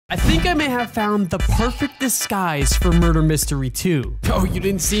I think I may have found the perfect disguise for Murder Mystery 2. Oh, you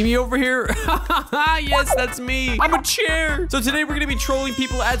didn't see me over here? Yes, that's me. I'm a chair. So today we're gonna be trolling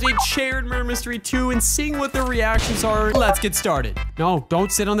people as a chair in Murder Mystery 2 and seeing what their reactions are. Let's get started. No, don't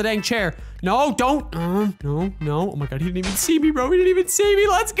sit on the dang chair. No, don't. No. Oh my God, he didn't even see me, bro. He didn't even see me.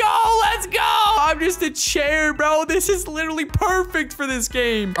 Let's go. Let's go. I'm just a chair, bro. This is literally perfect for this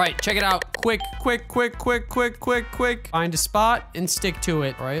game. All right, check it out. Quick. Find a spot and stick to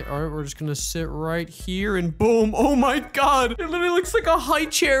it. All right, we're just gonna sit right here and boom. Oh my God. It literally looks like a high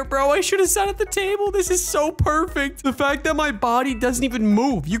chair, bro. I should have sat at the table. This is so perfect. The fact that my body doesn't even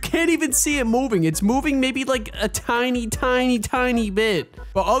move. You can't even see it moving. It's moving maybe like a tiny bit.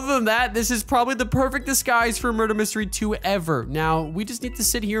 But other than that, this is probably the perfect disguise for Murder Mystery 2 ever. Now, we just need to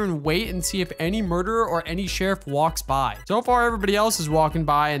sit here and wait and see if any murderer or any sheriff walks by. So far, everybody else is walking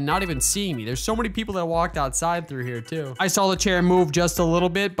by and not even seeing me. There's so many people that walked outside through here too. I saw the chair move just a little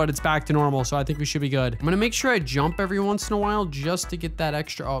bit, but it's back to normal, so I think we should be good. I'm gonna make sure I jump every once in a while just to get that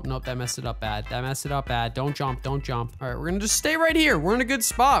extra. Oh, nope, that messed it up bad. Don't jump. All right, we're gonna just stay right here. We're in a good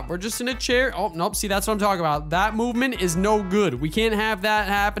spot. We're just in a chair. Oh, nope, see, that's what I'm talking about. That movement is no good. We can't have that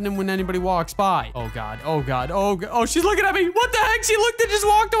happening when anybody walks by. Oh God. Oh, she's looking at me. What the heck? She looked and just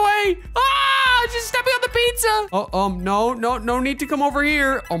walked away. Ah, she's stepping on the pizza. Oh, no need to come over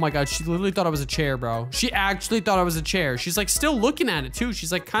here. Oh my God, she literally thought I was a chair, bro. She actually thought I was a chair. She's like still looking at it too.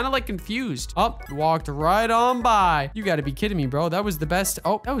 She's like kind of like confused. Oh, walked right on by. You gotta be kidding me, bro. That was the best.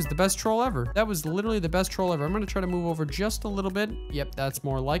 Oh, that was the best troll ever. That was literally the best troll ever. I'm gonna try to move over just a little bit. Yep, that's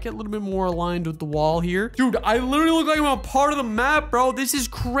more like it. A little bit more aligned with the wall here. Dude, I literally look like I'm a part of the map, bro. This is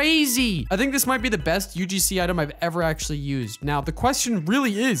crazy. I think this might be the best UGC item I've ever actually used. Now, the question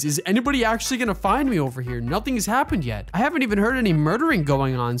really is anybody actually gonna find me over here? Nothing has happened yet. I haven't even heard any murdering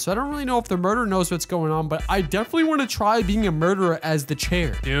going on, so I don't really know if the murderer knows what's going on, but I definitely want to try being a murderer as the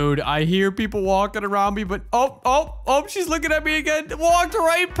chair. Dude, I hear people walking around me, but oh, she's looking at me again. Walked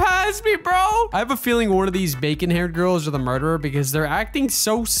right past me, bro. I have a feeling one of these bacon-haired girls are the murderer because they're acting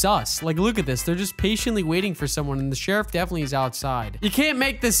so sus. Like, look at this. They're just patiently waiting for someone, and the sheriff definitely is outside. You can't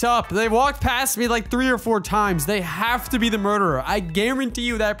make this up. They walked past me like 3 or 4 times. They have to be the murderer. I guarantee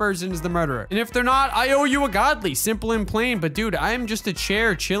you that person is the murderer. And if they're not, I owe you a godly. Simple and plain. But dude, I am just a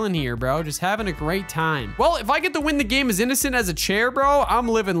chair chilling here, bro. Just having a great time. Well, if I get to win the game as innocent as a chair, bro, I'm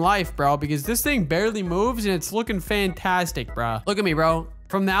living life, bro, because this thing barely moves and it's looking fantastic, bro. Look at me, bro.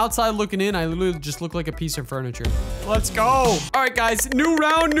 From the outside looking in, I literally just look like a piece of furniture. Let's go. All right, guys, new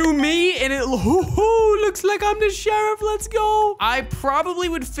round, new me, and it looks like I'm the sheriff. Let's go. I probably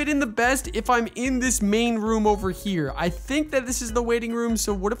would fit in the best if I'm in this main room over here. I think that this is the waiting room,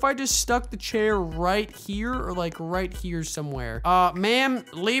 so what if I just stuck the chair right here or like right here somewhere? Ma'am,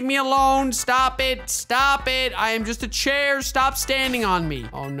 leave me alone. Stop it. I am just a chair. Stop standing on me.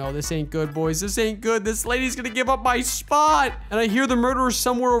 Oh no, this ain't good, boys. This ain't good. This lady's gonna give up my spot. And I hear the murderer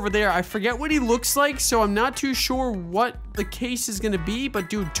somewhere over there. I forget what he looks like, so I'm not too sure what the case is gonna be,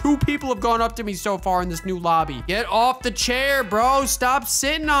 but dude, 2 people have gone up to me so far in this new lobby. Get off the chair, bro. Stop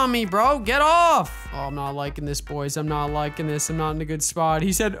sitting on me, bro. Get off. Oh, I'm not liking this, boys. I'm not liking this. I'm not in a good spot.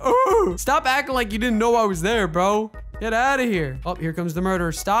 He said, oh, stop acting like you didn't know I was there, bro. Get out of here. Oh, here comes the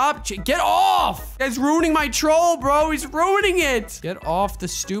murderer. Stop. Get off. Guy's ruining my troll, bro. He's ruining it. Get off the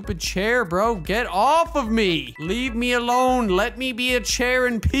stupid chair, bro. Get off of me. Leave me alone. Let me be a chair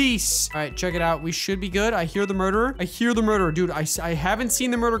in peace. All right, check it out. We should be good. I hear the murderer. Dude, I haven't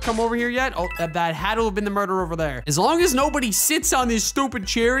seen the murderer come over here yet. Oh, that had to have been the murderer over there. As long as nobody sits on this stupid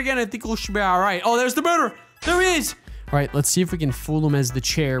chair again, I think we should be all right. Oh, there's the murderer. There he is. All right, let's see if we can fool him as the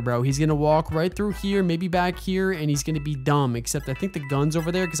chair, bro. He's gonna walk right through here, maybe back here, and he's gonna be dumb, except I think the gun's over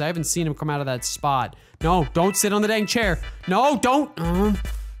there because I haven't seen him come out of that spot. No, don't sit on the dang chair. No, don't.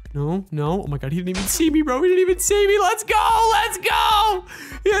 No. Oh my God, he didn't even see me, bro. He didn't even see me. Let's go.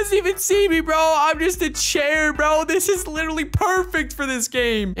 He doesn't even see me, bro. I'm just a chair, bro. This is literally perfect for this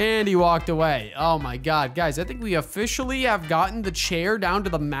game. And he walked away. Oh my God, guys, I think we officially have gotten the chair down to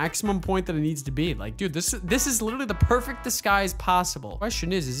the maximum point that it needs to be. Like, dude, this is literally the perfect disguise possible.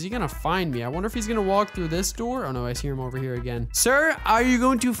 Question is he gonna find me? I wonder if he's gonna walk through this door. Oh no, I see him over here again. Sir, are you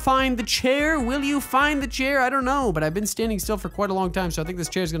going to find the chair? Will you find the chair? I don't know, but I've been standing still for quite a long time, so I think this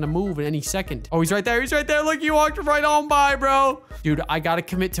chair's gonna move in any second. Oh, he's right there. Look, he walked right on by, bro. Dude, I gotta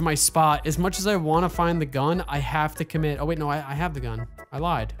commit to my spot. As much as I want to find the gun, I have to commit. Oh wait, no, I have the gun. I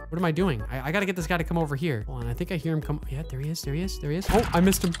lied. What am I doing? I gotta get this guy to come over here. Hold on, I think I hear him come. Yeah, there he is. Oh, I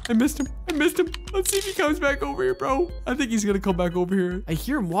missed him. Let's see if he comes back over here, bro. I think he's gonna come back over here. I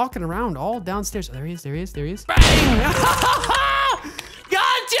hear him walking around all downstairs. Oh, there he is. Bang!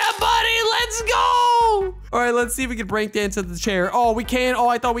 Gotcha, buddy. Let's go. All right, let's see if we can break dance at the chair. Oh, we can't. Oh,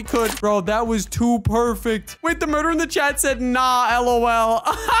 I thought we could. Bro, that was too perfect. Wait, the murderer in the chat said, nah, LOL.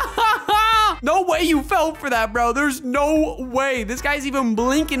 No way you fell for that, bro. There's no way. This guy's even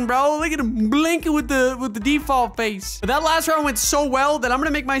blinking, bro. Look at him blinking with the default face. But that last round went so well that I'm going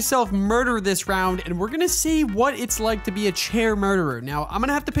to make myself murder this round, and we're going to see what it's like to be a chair murderer. Now, I'm going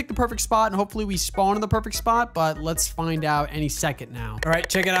to have to pick the perfect spot, and hopefully we spawn in the perfect spot, but let's find out any second now. All right,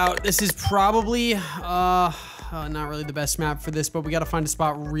 check it out. This is probably, not really the best map for this, but we got to find a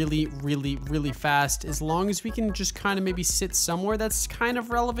spot really, really, really fast. As long as we can just kind of maybe sit somewhere that's kind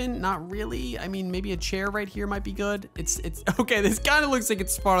of relevant. Not really. I mean, maybe a chair right here might be good. It's okay. This kind of looks like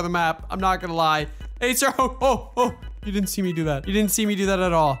it's part of the map. I'm not going to lie. Hey, sir. Oh. You didn't see me do that. You didn't see me do that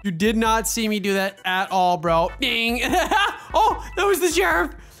at all. You did not see me do that at all, bro. Ding. Oh, that was the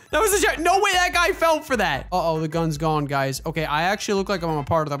sheriff. That was the sheriff. No way that guy fell for that. Uh-oh, the gun's gone, guys. Okay, I actually look like I'm a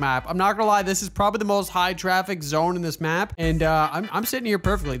part of the map. I'm not gonna lie, this is probably the most high traffic zone in this map. And I'm sitting here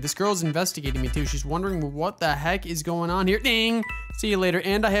perfectly. This girl's investigating me too. She's wondering what the heck is going on here. Ding. See you later.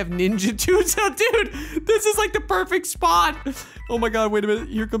 And I have ninja too. So, dude, this is like the perfect spot. Oh my God, wait a minute.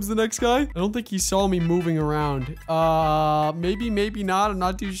 Here comes the next guy. I don't think he saw me moving around. Maybe not. I'm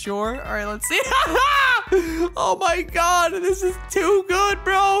not too sure. All right, let's see. Oh my God, this is too good,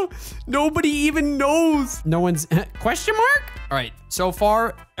 bro. Nobody even knows. No one's question mark? All right, so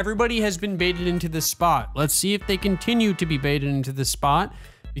far, everybody has been baited into this spot. Let's see if they continue to be baited into this spot.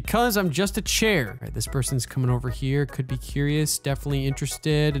 Because I'm just a chair. All right, this person's coming over here. Could be curious, definitely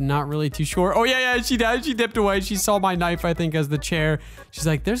interested, and not really too sure. Oh, yeah, she dipped away. She saw my knife, I think, as the chair. She's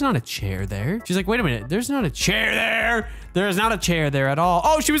like, there's not a chair there. She's like, wait a minute. There's not a chair there. There's not a chair there at all.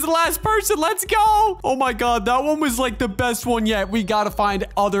 Oh, she was the last person. Let's go. Oh, my God. That one was like the best one yet. We got to find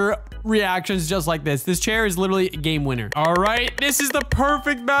other reactions just like this. This chair is literally a game winner. All right, this is the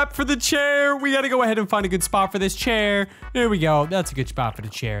perfect map for the chair. We got to go ahead and find a good spot for this chair. There we go. That's a good spot for the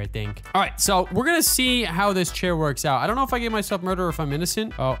chair, I think. All right, so we're gonna see how this chair works out. I don't know if I get myself murdered or if I'm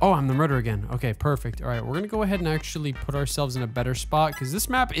innocent. Oh, I'm the murderer again. Okay, perfect. All right, we're gonna go ahead and actually put ourselves in a better spot because this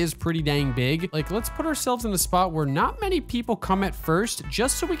map is pretty dang big. Like, let's put ourselves in a spot where not many people come at first,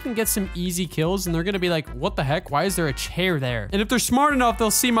 just so we can get some easy kills, and they're gonna be like, what the heck? Why is there a chair there? And if they're smart enough, they'll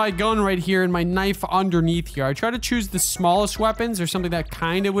see my gun right here and my knife underneath here. I try to choose the smallest weapons or something that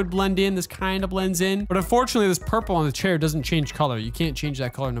kind of would blend in. This kind of blends in, but unfortunately this purple on the chair doesn't change color. You can't change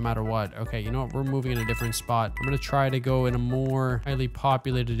that color no matter what. Okay, you know what? We're moving in a different spot. I'm gonna try to go in a more highly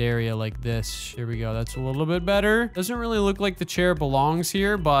populated area like this. Here we go. That's a little bit better. Doesn't really look like the chair belongs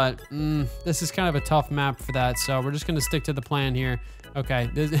here, but this is kind of a tough map for that. So we're just gonna stick to the plan here. Okay,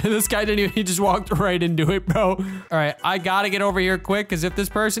 this guy didn't even, he just walked right into it, bro. All right, I gotta get over here quick, because if this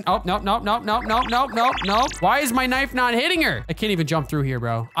person, oh, nope. Why is my knife not hitting her? I can't even jump through here,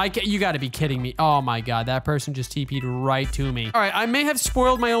 bro. You gotta be kidding me. Oh my God, that person just TP'd right to me. All right, I may have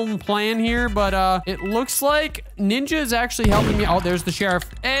spoiled my own plan here, but it looks like Ninja is actually helping me. Oh, there's the sheriff.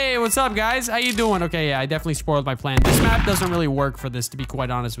 Hey, what's up, guys? How you doing? Okay, yeah, I definitely spoiled my plan. This map doesn't really work for this, to be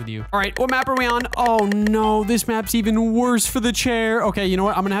quite honest with you. All right, what map are we on? Oh no, this map's even worse for the chair. Okay, you know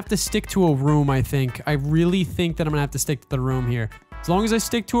what? I'm gonna have to stick to a room, I think. I really think that I'm gonna have to stick to the room here. As long as I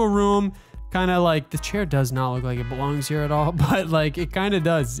stick to a room, kind of like, the chair does not look like it belongs here at all, but like, it kind of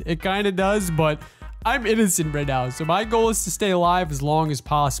does. It kind of does, but I'm innocent right now. So my goal is to stay alive as long as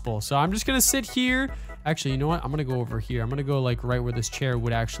possible. So I'm just gonna sit here. Actually, you know what? I'm gonna go over here. I'm gonna go like right where this chair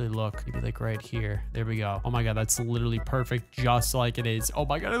would actually look. Maybe like right here. There we go. Oh my God, that's literally perfect, just like it is. Oh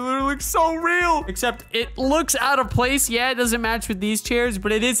my God, it literally looks so real. Except it looks out of place. Yeah, it doesn't match with these chairs,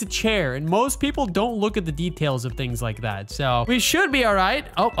 but it is a chair. And most people don't look at the details of things like that. So we should be all right.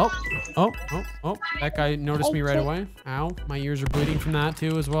 Oh. That guy noticed me right away. Ow, my ears are bleeding from that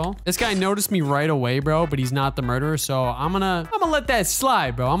too as well. This guy noticed me right away, bro, but he's not the murderer. So I'm gonna let that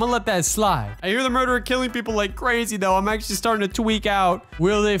slide, bro. I'm gonna let that slide. I hear the murderer killing people like crazy, though. I'm actually starting to tweak out.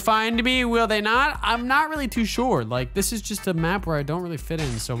 Will they find me? Will they not? I'm not really too sure. Like, this is just a map where I don't really fit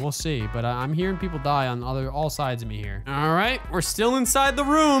in, so we'll see. But I'm hearing people die on all sides of me here. All right, we're still inside the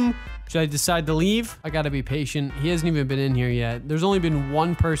room. Should I decide to leave? I gotta be patient. He hasn't even been in here yet. There's only been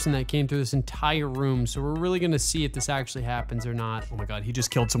one person that came through this entire room, so we're really gonna see if this actually happens or not. Oh my God, he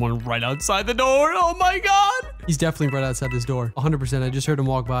just killed someone right outside the door. Oh my God. He's definitely right outside this door. 100%, I just heard him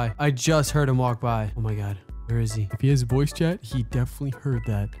walk by. Oh my God. Where is he? If he has voice chat, he definitely heard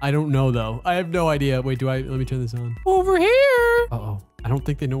that. I don't know though. I have no idea. Wait, let me turn this on. Over here. Uh-oh. I don't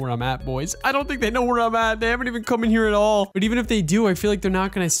think they know where I'm at, boys. I don't think they know where I'm at. They haven't even come in here at all. But even if they do, I feel like they're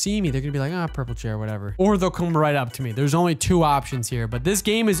not going to see me. They're going to be like, purple chair, whatever. Or they'll come right up to me. There's only two options here. But this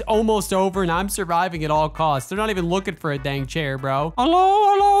game is almost over and I'm surviving at all costs. They're not even looking for a dang chair, bro. Hello?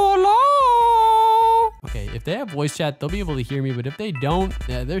 Okay, if they have voice chat, they'll be able to hear me, but if they don't,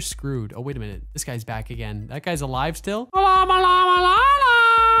 yeah, they're screwed. Oh, wait a minute. This guy's back again. That guy's alive still? No!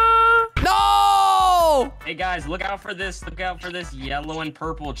 Hey guys, look out for this. Look out for this yellow and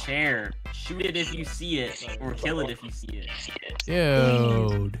purple chair. Shoot it if you see it, or kill it if you see it.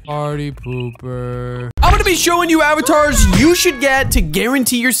 Dude, party pooper. I'm gonna be showing you avatars you should get to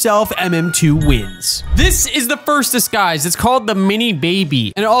guarantee yourself MM2 wins. This is the first disguise. It's called the Mini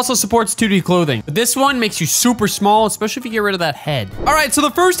Baby, and it also supports 2D clothing. But this one makes you super small, especially if you get rid of that head. All right, so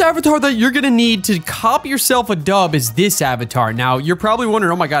the first avatar that you're gonna need to cop yourself a dub is this avatar. Now, you're probably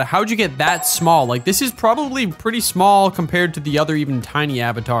wondering, oh my God, how'd you get that small? Like, this is probably pretty small compared to the other even tiny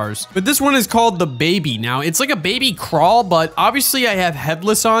avatars. But this one is called the Baby. Now, it's like a baby crawl, but obviously I have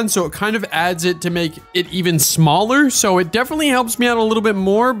headless on, so it kind of adds it to make it even smaller. So it definitely helps me out a little bit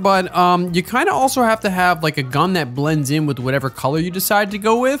more, but you kind of also have to have like a gun that blends in with whatever color you decide to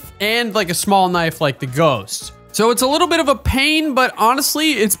go with, and like a small knife like the Ghost. So it's a little bit of a pain, but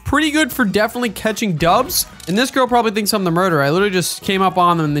honestly, it's pretty good for definitely catching dubs. And this girl probably thinks I'm the murderer. I literally just came up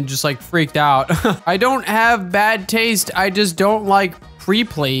on them and then just like freaked out. I don't have bad taste. I just don't like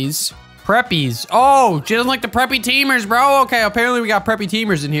pre-plays. Preppies. Oh, she doesn't like the preppy teamers, bro. Okay, apparently we got preppy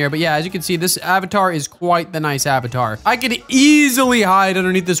teamers in here. But yeah, as you can see, this avatar is quite the nice avatar. I could easily hide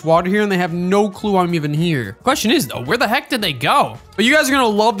underneath this water here and they have no clue I'm even here. Question is, though, where the heck did they go? But you guys are gonna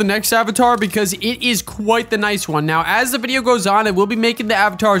love the next avatar because it is quite the nice one. Now, as the video goes on, I will be making the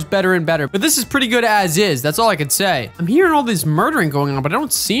avatars better and better. But this is pretty good as is. That's all I could say. I'm hearing all this murdering going on, but I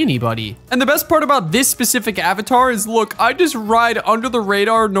don't see anybody. And the best part about this specific avatar is, look, I just ride under the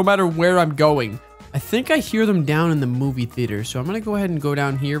radar no matter where I'm going. I think I hear them down in the movie theater, so I'm gonna go ahead and go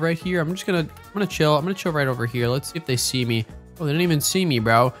down here, right here. I'm gonna chill. I'm gonna chill right over here. Let's see if they see me. Oh, they didn't even see me,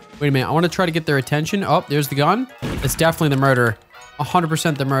 bro. Wait a minute. I want to try to get their attention. Oh, there's the gun. It's definitely the murderer.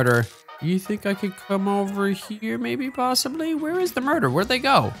 100% the murderer. You think I could come over here, maybe, possibly? Where is the murder? Where'd they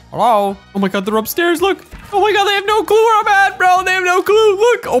go? Hello? Oh my God, they're upstairs. Look. Oh my God, they have no clue where I'm at, bro. They have no clue.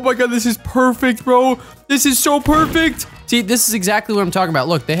 Look. Oh my God, this is perfect, bro. This is so perfect. See, this is exactly what I'm talking about.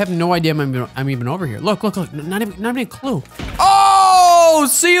 Look, they have no idea I'm even over here. Look, look, look. Not even a clue. Oh,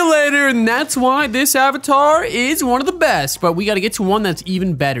 see you later. And that's why this avatar is one of the best. But we got to get to one that's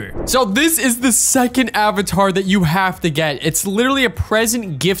even better. So this is the second avatar that you have to get. It's literally a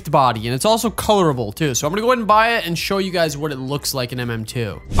present gift body. And it's also colorable, too. So I'm going to go ahead and buy it and show you guys what it looks like in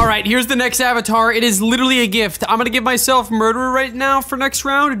MM2. All right, here's the next avatar. It is literally a gift. I'm going to give myself murderer right now for next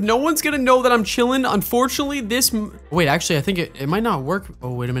round. No one's going to know that I'm chilling. Unfortunately, this... Wait, actually, I think it might not work.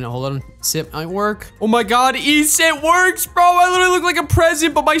 Oh, wait a minute. Hold on. Sit might work. Oh my God. E-sit works, bro. I literally look like a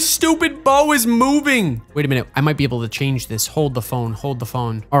present, but my stupid bow is moving. Wait a minute. I might be able to change this. Hold the phone. Hold the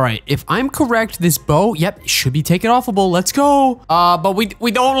phone. All right. If I'm correct, this bow, yep, should be take it offable. Let's go. But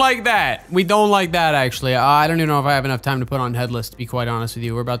we don't like that. We don't like that, actually. I don't even know if I have enough time to put on headless, to be quite honest with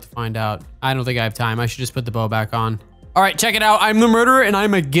you. We're about to find out. I don't think I have time. I should just put the bow back on. All right, check it out. I'm the murderer and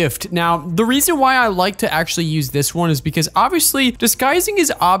I'm a gift. Now, the reason why I like to actually use this one is because obviously disguising as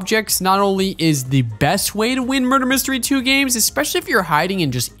objects not only is the best way to win Murder Mystery 2 games, especially if you're hiding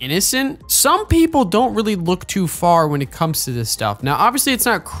and just innocent, some people don't really look too far when it comes to this stuff. Now, obviously it's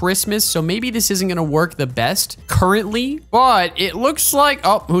not Christmas, so maybe this isn't gonna work the best currently, but it looks like,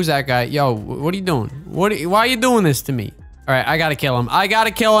 oh, who's that guy? Yo, what are you doing? Why are you doing this to me? All right, I gotta kill him. I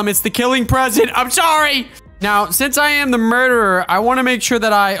gotta kill him. It's the killing present. I'm sorry. Now, since I am the murderer, I want to make sure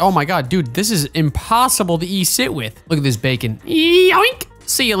that oh my God, dude, this is impossible to sit with. Look at this bacon. Yoink.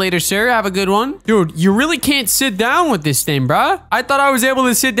 See you later, sir. Have a good one. Dude, you really can't sit down with this thing, bruh. I thought I was able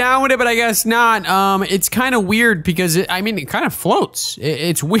to sit down with it, but I guess not. It's kind of weird because it kind of floats.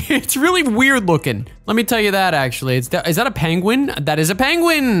 It's weird. It's really weird looking. Let me tell you that, actually. Is that a penguin? That is a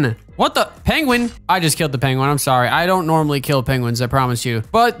penguin. What the? Penguin? I just killed the penguin. I'm sorry. I don't normally kill penguins, I promise you.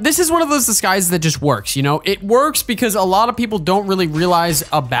 But this is one of those disguises that just works, you know? It works because a lot of people don't really realize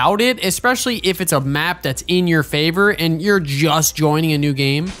about it, especially if it's a map that's in your favor and you're just joining a new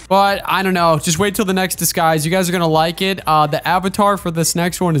game. But I don't know. Just wait till the next disguise. You guys are going to like it. The avatar for this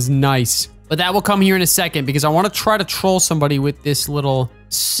next one is nice. But that will come here in a second because I want to try to troll somebody with this little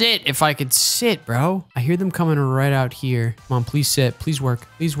sit. If I could sit, bro. I hear them coming right out here. Come on, please sit. Please work.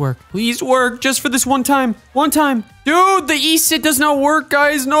 Please work. Please work. Just for this one time. One time. Dude, the E-sit does not work,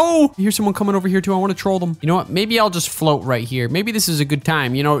 guys. No. I hear someone coming over here too. I want to troll them. You know what? Maybe I'll just float right here. Maybe this is a good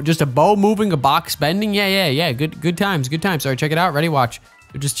time. You know, just a bow moving, a box bending. Yeah. Good times. Good times. All right, check it out. Ready? Watch.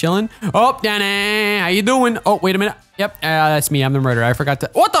 They're just chilling. Oh, Danny, how you doing? Oh, wait a minute. Yep, that's me. I'm the murderer. I forgot to...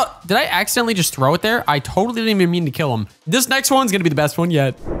 What the... Did I accidentally just throw it there? I totally didn't even mean to kill him. This next one's gonna be the best one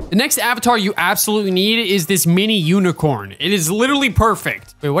yet. The next avatar you absolutely need is this mini unicorn. It is literally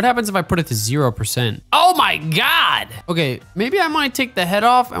perfect. Wait, what happens if I put it to 0%? Oh my God. Okay, maybe I might take the head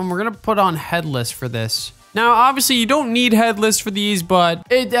off and we're gonna put on headless for this. Now, obviously, you don't need headless for these, but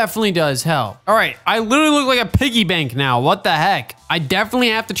it definitely does help. All right, I literally look like a piggy bank now. What the heck? I definitely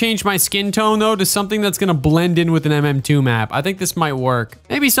have to change my skin tone, though, to something that's going to blend in with an MM2 map. I think this might work.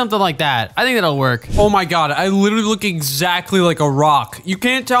 Maybe something like that. I think that'll work. Oh, my God. I literally look exactly like a rock. You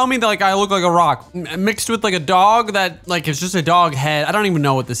can't tell me that, like, I look like a rock. Mixed with, like, a dog that, like, it's just a dog head. I don't even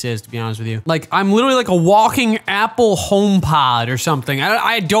know what this is, to be honest with you. Like, I'm literally like a walking Apple HomePod or something.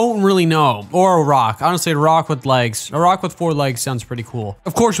 I don't really know. Or a rock. Honestly, a rock with legs. A rock with 4 legs sounds pretty cool.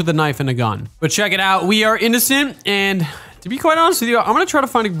 Of course, with a knife and a gun. But check it out. We are innocent, and... to be quite honest with you, I'm gonna try to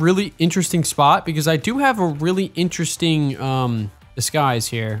find a really interesting spot because I do have a really interesting disguise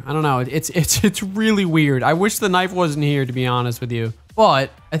here. I don't know, it's really weird. I wish the knife wasn't here, to be honest with you. But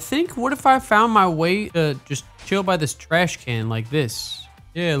I think, what if I found my way to just chill by this trash can like this?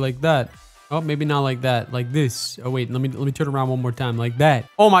 Yeah, like that. Oh, maybe not like that, like this. Oh wait, let me turn around one more time, like that.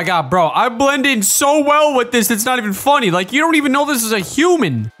 Oh my God, bro, I blend in so well with this, it's not even funny. Like, you don't even know this is a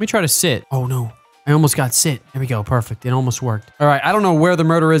human. Let me try to sit. Oh no. I almost got sit. There we go. Perfect. It almost worked. All right. I don't know where the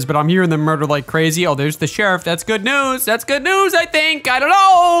murder is, but I'm hearing the murder like crazy. Oh, there's the sheriff. That's good news. That's good news, I think. I don't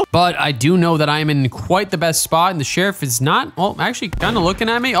know. But I do know that I'm in quite the best spot, and the sheriff is not, well, actually kind of looking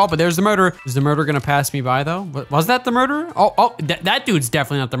at me. Oh, but there's the murderer. Is the murderer going to pass me by, though? Was that the murderer? Oh, that dude's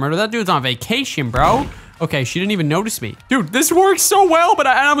definitely not the murderer. That dude's on vacation, bro. Okay, she didn't even notice me. Dude, this works so well, but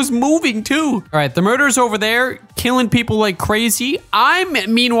I was moving too. All right, the murderer's over there, killing people like crazy. I'm,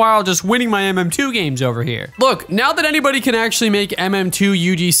 meanwhile, just winning my MM2 games over here. Look, now that anybody can actually make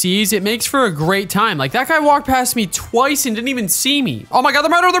MM2 UGCs, it makes for a great time. Like, that guy walked past me twice and didn't even see me. Oh my God, the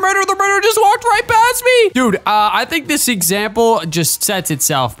murderer just walked right past me. Dude, I think this example just sets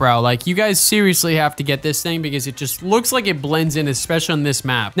itself, bro. Like, you guys seriously have to get this thing because it just looks like it blends in, especially on this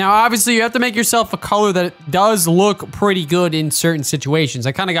map. Now, obviously, you have to make yourself a color that does look pretty good in certain situations.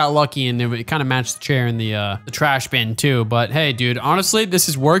 I kind of got lucky and it kind of matched the chair in the trash bin too. But hey, dude, honestly, this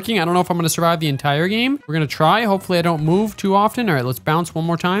is working. I don't know if I'm going to survive the entire game. We're going to try. Hopefully I don't move too often. All right, let's bounce one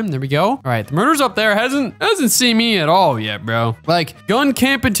more time. There we go. All right, the murderer's up there. Hasn't seen me at all yet, bro. Like, gun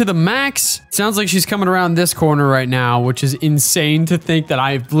camping to the max. Sounds like she's coming around this corner right now, which is insane to think that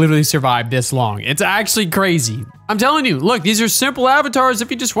I've literally survived this long. It's actually crazy. I'm telling you, look, these are simple avatars.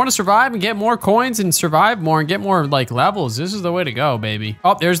 If you just want to survive and get more coins and survive more and get more like levels, this is the way to go, baby.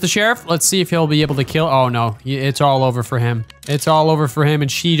 Oh, there's the sheriff. Let's see if he'll be able to kill. Oh no, it's all over for him. It's all over for him,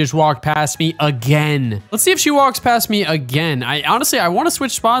 and she just walked past me again. Let's see if she walks past me again. Honestly, I want to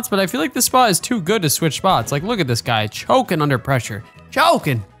switch spots, but I feel like this spot is too good to switch spots. Like, look at this guy choking under pressure.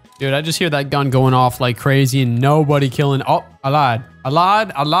 Choking. Dude, I just hear that gun going off like crazy and nobody killing. Oh, I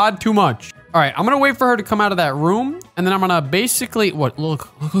lied too much. All right, I'm gonna wait for her to come out of that room, and then I'm gonna basically, what, look.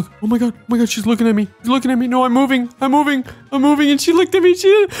 Oh my God, she's looking at me. She's looking at me. No, I'm moving, and she looked at me.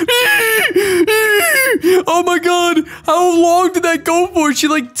 Oh my God, how long did that go for? She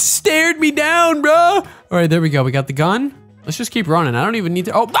like stared me down, bro. All right, there we go. We got the gun. Let's just keep running. I don't even need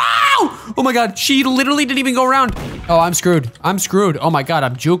to, oh my God, she literally didn't even go around. Oh, I'm screwed. Oh my God,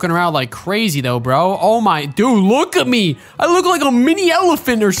 I'm juking around like crazy though, bro. Oh my, dude, look at me. I look like a mini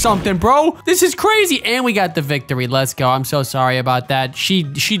elephant or something, bro. This is crazy. And we got the victory. Let's go. I'm so sorry about that. She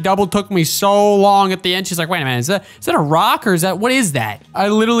double took me so long at the end. She's like, wait a minute, is that a rock or what is that? I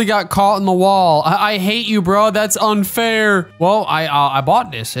literally got caught in the wall. I hate you, bro. That's unfair. Well, I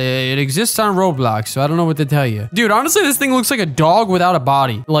bought this. It exists on Roblox, so I don't know what to tell you. Dude, honestly, this thing looks like a dog without a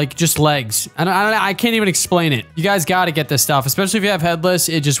body, like just legs. And I can't even explain it. You guys got to get this stuff, especially if you have headless.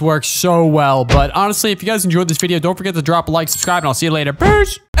 It just works so well. But honestly, if you guys enjoyed this video, don't forget to drop a like, subscribe, and I'll see you later.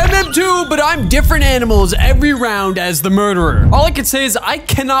 Peace. MM2, but I'm different animals every round as the murderer. All I can say is I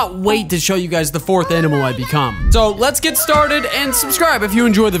cannot wait to show you guys the 4th animal I become. So let's get started and subscribe if you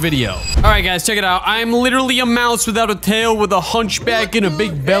enjoyed the video. All right, guys, check it out. I'm literally a mouse without a tail with a hunchback and a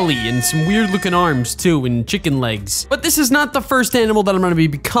big belly and some weird looking arms too and chicken legs. But this is not the first animal that I'm going to be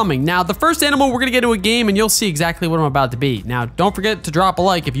becoming. Now, the first animal, we're going to get into a game and you'll see exactly what I'm about to be. Now, don't forget to drop a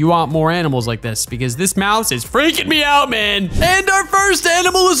like if you want more animals like this because this mouse is freaking me out, man. And our first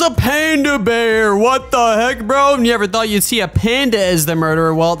animal is was a panda bear. What the heck, bro? You ever thought you'd see a panda as the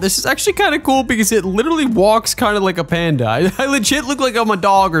murderer? Well, this is actually kind of cool because it literally walks kind of like a panda. I legit look like I'm a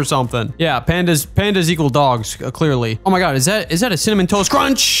dog or something. Yeah, pandas equal dogs, clearly. Oh my god, is that a cinnamon toast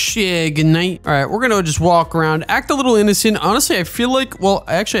crunch? Yeah, good night. All right, we're gonna just walk around, act a little innocent. Honestly, I feel like, well,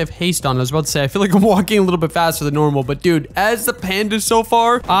 I actually have haste on. I was about to say, I feel like I'm walking a little bit faster than normal, but dude, as the panda so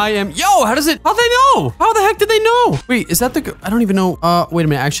far, I am, yo, how'd they know? How the heck did they know? Wait, is that the, I don't even know. Wait a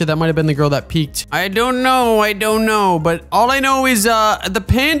minute, actually, that might have been the girl that peeked. I don't know, but all I know is, the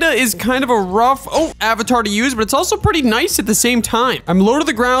panda is kind of a rough, avatar to use, but it's also pretty nice at the same time. I'm low to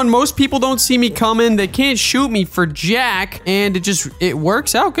the ground. Most people don't see me coming. They can't shoot me for jack, and it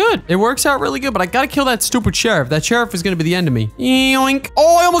works out good. It works out really good, but I gotta kill that stupid sheriff. That sheriff is gonna be the end of me. Yoink.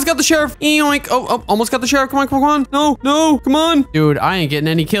 Oh, I almost got the sheriff. Yoink. Oh, almost got the sheriff. Come on. No, come on. Dude, I ain't getting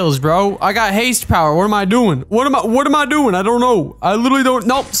any kills, bro. I got haste power. What am I doing? What am I doing? I don't know. I literally don't.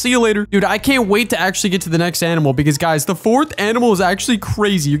 Nope. See you later. Dude, I can't wait to actually get to the next animal because, guys, the 4th animal is actually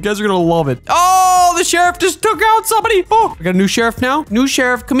crazy. You guys are gonna love it. Oh, the sheriff just took out somebody. Oh, I got a new sheriff now. New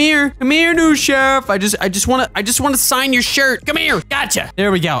sheriff, come here. Come here, new sheriff. I just want to sign your shirt. Come here. Gotcha.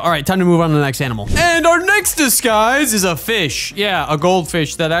 There we go. All right, time to move on to the next animal. And our next disguise is a fish. Yeah, a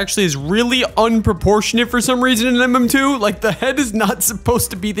goldfish that actually is really unproportionate for some reason in MM2. Like, the head is not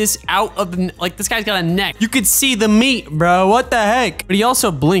supposed to be this out of the, like, this guy's got a neck. You could see the meat, bro. What the heck? But he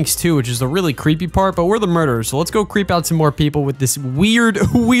also blinks too, which is the really creepy part, but we're the murderers. So let's go creep out some more people with this weird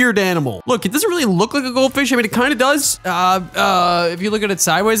animal. Look, it doesn't really look like a goldfish. I mean, it kind of does. If you look at it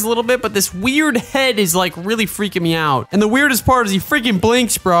sideways a little bit, but this weird head is like really freaking me out. And the weirdest part is he freaking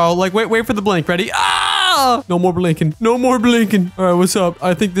blinks, bro. Like, wait for the blink. Ready? Ah! No more blinking. No more blinking. All right, what's up?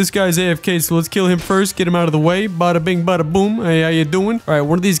 I think this guy's AFK, so let's kill him first. Get him out of the way. Bada bing, bada boom. Hey, how you doing? All right,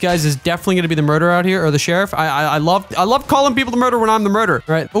 one of these guys is definitely going to be the murderer out here, or the sheriff. I love calling people the murderer when I'm the murderer.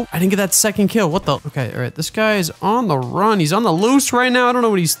 All right. Oh, I didn't get that second kill. What the? Okay, all right. This guy is on the run. He's on the loose right now. I don't know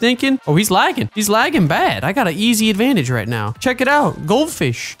what he's thinking. Oh, he's lagging. He's lagging bad. I got an easy advantage right now. Check it out.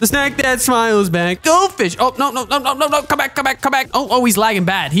 Goldfish. The snack that smiles back. Goldfish. Oh, no. Come back. Oh, he's lagging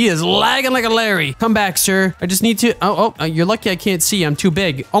bad. He is lagging like a Larry. Come back, sir. I just need to. You're lucky I can't see. I'm too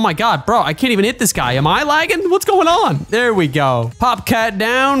big. Oh my God, bro. I can't even hit this guy. Am I lagging? What's going on? There we go. Pop cat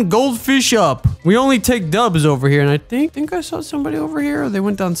down. Goldfish up. We only take dubs over here, and I think I saw somebody over here, or they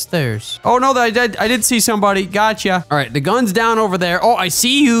went downstairs. Oh, no, I did see somebody. Gotcha. All right, the gun's down over there. Oh, I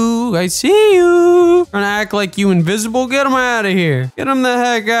see you. Trying to act like you invisible. Get him out of here. Get him the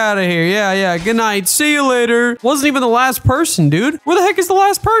heck out of here. Yeah. Good night. See you later. Wasn't even the last person, dude. Where the heck is the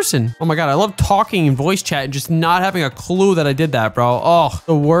last person? Oh my God, I love talking in voice chat and just not having a clue that I did that, bro. Oh,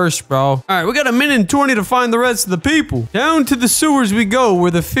 the worst, bro. All right, we got a minute and 20 to find the rest of the people. Down to the sewers we go,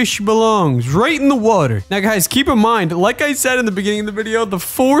 where the fish belongs, right in the water. Now, guys, keep in mind, like I said in the beginning of the video, the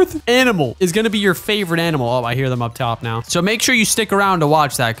 4th animal is going to be your favorite animal. Oh, I hear them up top now. So make sure you stick around to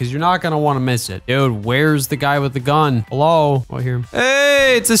watch that, because you're not going to want to miss it. Dude, where's the guy with the gun? Hello? Oh, I hear him.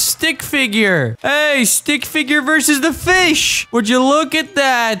 Hey, it's a stick figure. Hey, stick figure versus the fish. Would you look at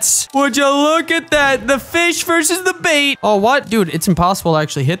that? Would you look at that? The fish versus the bait. Oh, what? Dude, it's impossible to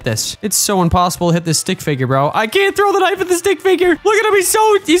actually hit this. It's so impossible to hit this stick figure, bro. I can't throw the knife at the stick figure. Look at him.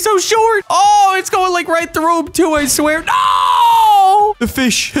 He's so short. Oh, it's going like right through him too, I swear. No! The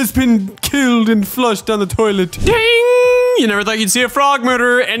fish has been killed and flushed down the toilet. Ding! You never thought you'd see a frog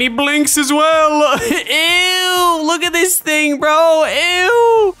murderer, and he blinks as well. Ew! Look at this thing, bro.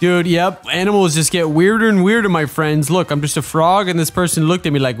 Ew! Dude, yep. Animals just get weirder and weirder, my friends. Look, I'm just a frog, and this person looked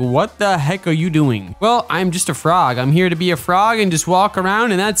at me like, what the heck are you doing? Well, I'm just a frog. I'm here to be a frog and just walk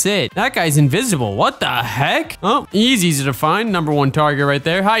around, and that's it. That guy's invisible. What the heck? Oh, he's easy to find. Number 1 target right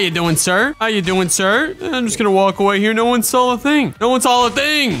there. How you doing, sir? How you doing, sir? I'm just gonna walk away here. No one saw a thing. No one saw a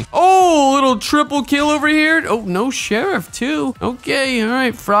thing. Oh, little triple kill over here. Oh, no sheriff, too. Okay, all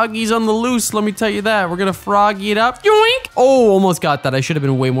right. Froggy's on the loose. Let me tell you that. We're gonna froggy it up. Yoink! Oh, almost got that. I should have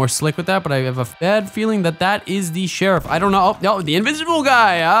been way more slick with that, but I have a bad feeling that is the sheriff. I don't know. Oh, no, the invisible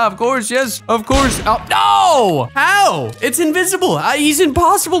guy. Of course, yes. Of course. Oh, no! How? It's invisible. He's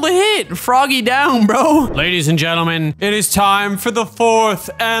impossible to hit. Froggy down, bro. Ladies and gentlemen, it is time for the 4th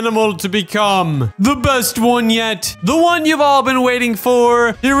animal to become the best one yet. The one you've all been waiting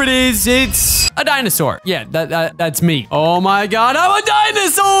for. Here it is. It's a dinosaur. Yeah, that's me. Oh my God, I'm a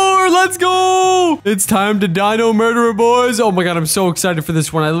dinosaur. Let's go. It's time to dino murderer, boys. Oh my God, I'm so excited for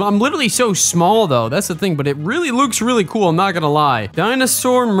this one. I'm literally so small, though. That's the thing, but it really looks really cool. I'm not gonna lie.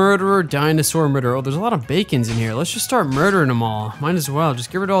 Dinosaur murderer, dinosaur murderer. Oh, there's a lot of bacons in here. Let's just start murdering them all. Might as well.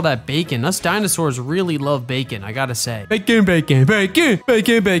 Just get rid of all that bacon. Us dinosaurs really love bacon, I gotta say. Bacon. Bro,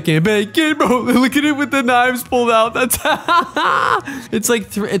 look at it with the knives pulled out. That's It's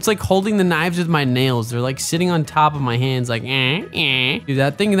like holding the knives with my nails. They're like sitting on top of my hands like, Dude,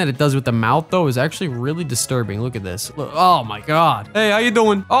 that thing that it does with the mouth though is actually really disturbing. Look at this. Look, oh my God. Hey, how you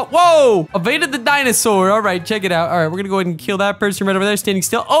doing? Oh, whoa. Evaded the dinosaur. All right, check it out. All right, we're gonna go ahead and kill that person right over there standing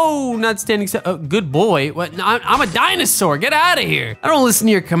still. Oh, not standing still. Oh, good boy. What? No, I'm a dinosaur. Get out of here. I don't listen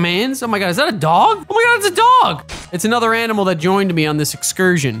to your commands. Oh my God, is that a dog? Oh my God, it's a dog. It's another animal that joined me on this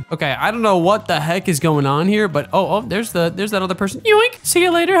excursion. Okay, I don't know what the heck is going on here, but oh, there's that other person. Yoink. See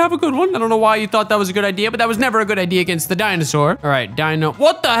you later. Have a good one. I don't know why you thought that was a good idea, but that was never a good idea against the dinosaur. All right, dino.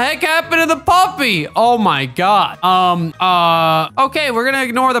 What the heck happened to the puppy? Oh my God. Okay, we're gonna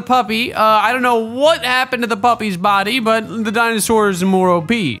ignore the puppy. I don't know what happened to the puppy's body, but the dinosaur is more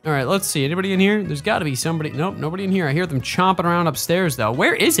OP. All right, let's see. Anybody in here? There's gotta be somebody. Nope, nobody in here. I hear them chomping around upstairs though.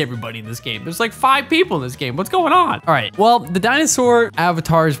 Where is everybody in this game? There's like 5 people in this game. What's going on? All right, well, the dinosaur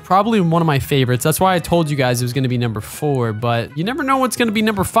avatar is probably one of my favorites. That's why I told you guys it was gonna be number 4, but you never know what's gonna be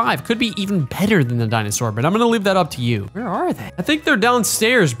number 5. Could be even better than the dinosaur, but I'm gonna leave that up to you. Where are they? I think they're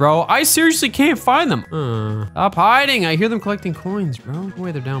downstairs, bro. I seriously can't find them. Stop hiding. I hear them collecting coins, bro. No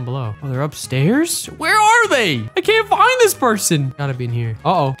way they're down below. Oh, they're upstairs? Where are they? I can't find this person. Gotta be in here.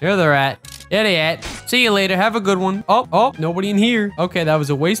 Uh-oh, there they're at. There they at. See you later. Have a good one. Oh, nobody in here. Okay, that was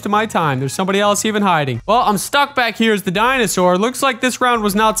a waste of my time. There's somebody else even hiding. Well, I'm stuck back here as the dinosaur. Looks like this round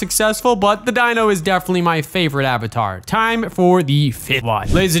was not successful, but the dino is definitely my favorite avatar. Time for the 5th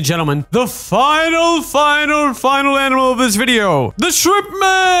one. Ladies and gentlemen, the final animal of this video. The Shrimp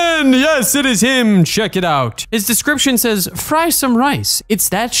Man! Yes, it is him. Check it out. His description says, fry some rice. It's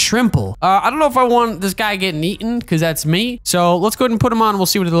that shrimple. I don't know if I want this guy getting eaten, because that's me. So let's go ahead and put him on and we'll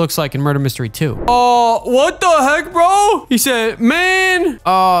see what it looks like in Murder Mystery 2. Oh, what the heck, bro? He said, man.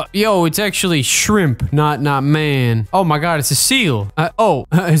 Yo, it's actually shrimp, not man. Oh my God, it's a seal.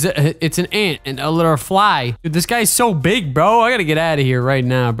 It's an ant and a little fly. Dude, this guy's so big, bro. I gotta get out of here right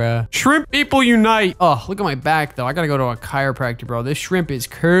now, bro. Shrimp people unite. Oh, look at my back, though. I gotta go to a chiropractor, bro. This shrimp is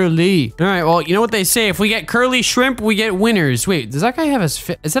curly. All right, well, you know what they say. If we get curly shrimp, we get winners. Wait, does that guy have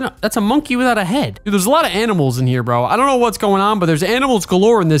that's a monkey without a head? Dude, there's a lot of animals in here, bro. I don't know what's going on, but there's animals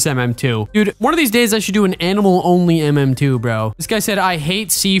galore in this MM2. Dude, one of these days I should do an animal-only MM2, bro. This guy said, I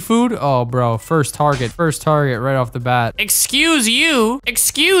hate seafood. Oh, bro, first target right off the bat. Excuse you,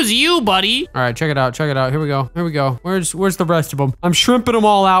 buddy. All right, check it out. Here we go. Where's the rest of them? I'm shrimping them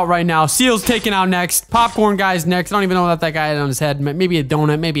all out right now. Seal's taken out next. Popcorn guy's next. I don't even know what that guy had on his head. Maybe a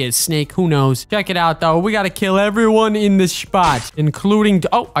donut, maybe a snake. Who knows? Check it out, though. We got to kill everyone in this spot, including...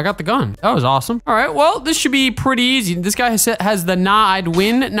 Oh, I got the gun. That was awesome. All right, well, this should be pretty easy. This guy has the I'd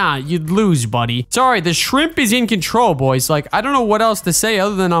win. Nah, you'd lose, buddy. Sorry, the shrimp is in control, boys. Like, I don't know what else to say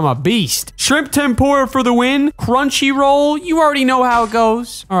other than I'm a beast. Shrimp tempura for the win. Crunchy roll. You already know how it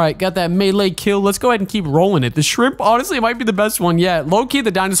goes. All right, got that melee kill. Let's go ahead and keep rolling it. The shrimp, honestly, might be the best one yet. Low-key,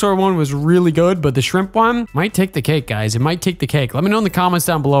 the dinosaur one was really good, but the shrimp one might take the cake, guys. It might take the cake. Let me know in the comments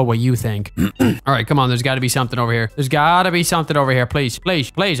down below what you think. All right, come on. There's got to be something over here. Please.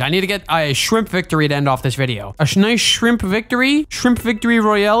 I need to get a shrimp victory to end off this video. A nice shrimp victory. Shrimp victory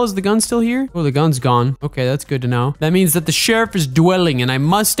royale. Is the gun still here? Oh, the gun's gone. Okay, that's good to know. That means that the sheriff is dwelling, and I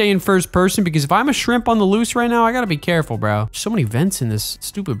must stay in first person because if I'm a shrimp on the loose right now, I gotta be careful, bro. There's so many vents in this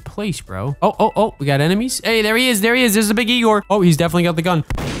stupid place, bro. Oh, we got enemies. Hey, there he is. There's a big Igor. Oh, he's definitely got the gun.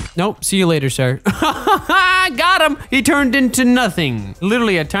 Nope. See you later, sir. Got him. He turned into nothing.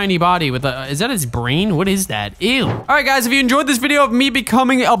 Literally a tiny body with a... Is that his brain? What is that? Ew. All right, guys. If you enjoyed this video of me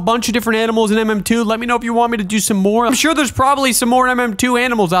becoming a bunch of different animals in MM2, let me know if you want me to do some more. I'm sure there's probably some more MM2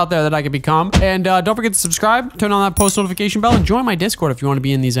 animals out there that I could become. And don't forget to subscribe, turn on that post notification bell, and join my Discord if you want to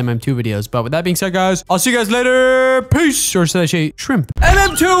be in these MM2 videos. But with that being said, guys, I'll see you guys later. Peace. Or should I say shrimp?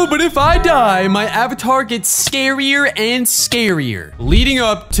 MM2, but if I die, my avatar gets scarier and scarier, leading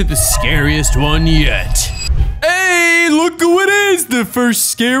up to the scariest one yet. Hey, look who it is! The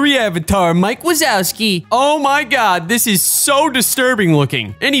first scary avatar, Mike Wazowski. Oh my God, this is so disturbing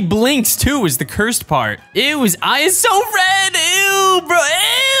looking. And he blinks too, is the cursed part. Ew, his eye is so red. Ew, bro,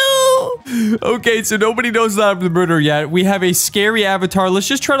 ew. Okay, so nobody knows that I'm the murderer yet. We have a scary avatar. Let's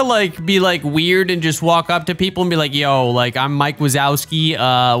just try to like be like weird and just walk up to people and be like, yo, like I'm Mike Wazowski.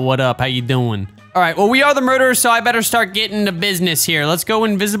 What up? How you doing? All right, well, we are the murderers, so I better start getting to business here. Let's go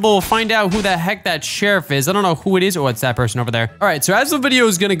invisible, find out who the heck that sheriff is. I don't know who it is. Oh, it's that person over there. All right, so as the video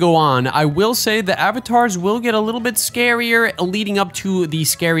is gonna go on, I will say the avatars will get a little bit scarier leading up to the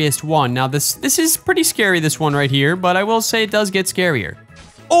scariest one. Now, this is pretty scary, this one right here, but I will say it does get scarier.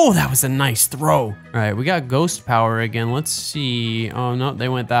 Oh, that was a nice throw. All right, we got ghost power again. Let's see. Oh, no, they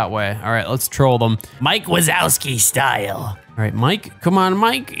went that way. All right, let's troll them. Mike Wazowski style. All right, Mike. Come on,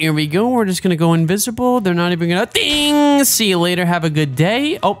 Mike. Here we go. We're just gonna go invisible. They're not even gonna ding. See you later. Have a good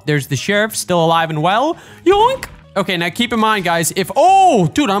day. Oh, there's the sheriff, still alive and well. Yoink. Okay, now keep in mind, guys, oh,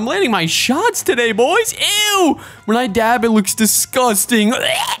 dude, I'm landing my shots today, boys. Ew. When I dab, it looks disgusting.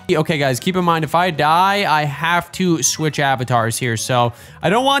 Okay, guys, keep in mind, if I die, I have to switch avatars here. So I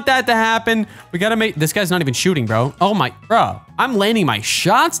don't want that to happen. We gotta make, this guy's not even shooting, bro. Oh my, bro, I'm landing my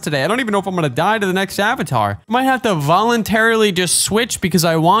shots today. I don't even know if I'm gonna die to the next avatar. I might have to voluntarily just switch because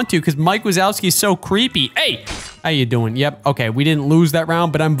I want to, because Mike Wazowski is so creepy. Hey, how you doing? Yep, okay, we didn't lose that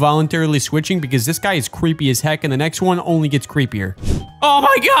round, but I'm voluntarily switching because this guy is creepy as heck, and the next one only gets creepier. Oh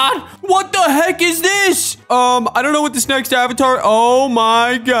my god! What the heck is this? I don't know what this next avatar... Oh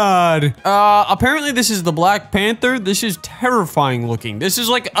my god. Apparently this is the Black Panther. This is terrifying looking. This is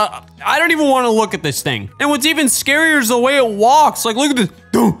like, I don't even want to look at this thing. And what's even scarier is the way it walks. Like, look at this.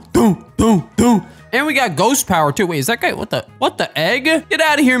 Doom, doom, doom, doom. And we got ghost power too. Wait, is that guy, what the egg? Get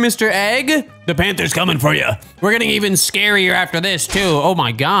out of here, Mr. Egg. The Panther's coming for you. We're getting even scarier after this too. Oh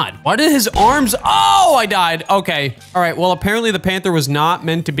my god. Why did his arms, oh, I died. Okay. All right, well, apparently the Panther was not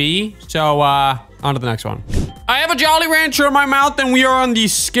meant to be. So, on to the next one. I have a Jolly Rancher in my mouth and we are on the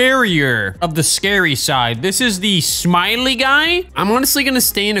scarier of the scary side. This is the smiley guy. I'm honestly gonna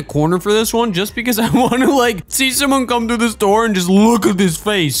stay in a corner for this one just because I want to like see someone come through this door and just look at this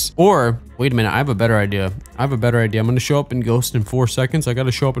face. Or, wait a minute, I have a better idea. I'm gonna show up in Ghost in 4 seconds. I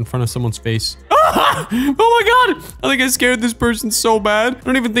gotta show up in front of someone's face. Oh my god! I think I scared this person so bad. I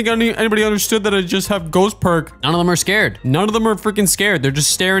don't even think anybody understood that I just have ghost perk. None of them are scared. None of them are freaking scared. They're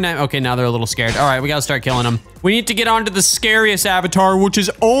just staring at, okay, now they're a little scared. All right, we gotta start killing them. We need to get on to the scariest avatar, which is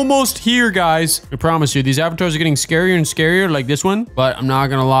almost here, guys. I promise you, these avatars are getting scarier and scarier, like this one. But I'm not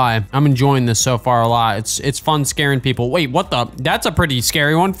gonna lie, I'm enjoying this so far a lot. It's fun scaring people. Wait, what the? That's a pretty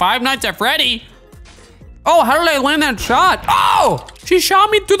scary one. Five Nights at Freddy. Oh, how did I land that shot? Oh, she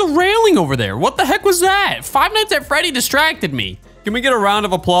shot me through the railing over there. What the heck was that? Five Nights at Freddy distracted me. Can we get a round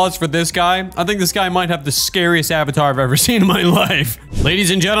of applause for this guy? I think this guy might have the scariest avatar I've ever seen in my life. Ladies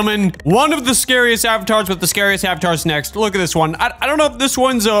and gentlemen, one of the scariest avatars with the scariest avatars next. Look at this one. I don't know if this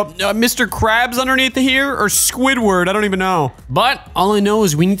one's Mr. Krabs underneath here or Squidward. I don't even know. But all I know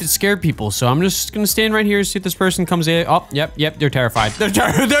is we need to scare people. So I'm just gonna stand right here, see if this person comes in. Oh, yep, they're terrified. They're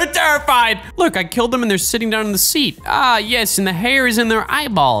terrified. Look, I killed them and they're sitting down in the seat. Ah, yes, and the hair is in their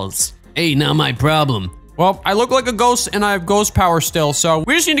eyeballs. Hey, not my problem. Well, I look like a ghost and I have ghost power still, so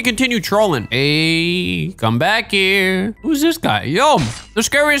we just need to continue trolling. Hey, come back here. Who's this guy? Yo, the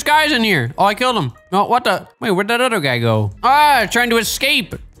scariest guy's in here. Oh, I killed him. Oh, what the? Wait, where'd that other guy go? Ah, trying to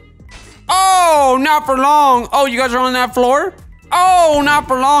escape. Oh, not for long. Oh, you guys are on that floor? Oh, not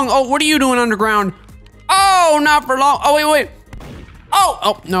for long. Oh, what are you doing underground? Oh, not for long. Oh, wait.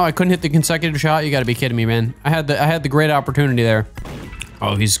 Oh, no, I couldn't hit the consecutive shot. You gotta be kidding me, man. I had the great opportunity there.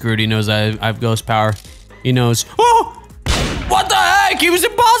 Oh, he's screwed. He knows I have ghost power. He knows. Oh! What the heck? He was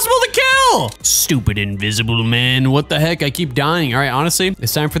impossible to kill! Stupid invisible man. What the heck? I keep dying. All right, honestly,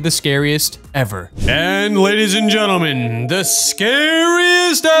 it's time for the scariest ever. And ladies and gentlemen, the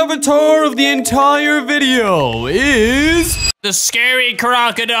scariest avatar of the entire video is... the scary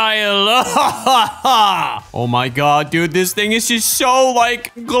crocodile. Oh my god, dude, this thing is just so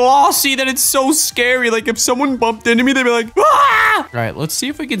like glossy that it's so scary. Like if someone bumped into me, they'd be like, ah! All right, let's see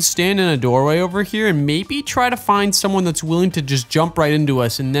if we can stand in a doorway over here and maybe try to find someone that's willing to just jump right into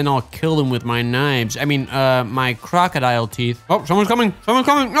us and then I'll kill them with my knives. I mean, my crocodile teeth. Oh, someone's coming. Someone's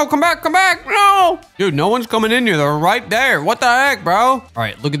coming. No, come back. No. Dude, no one's coming in here. They're right there. What the heck, bro? All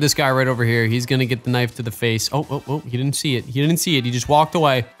right, look at this guy right over here. He's gonna get the knife to the face. Oh, he didn't see it. He didn't see it. He just walked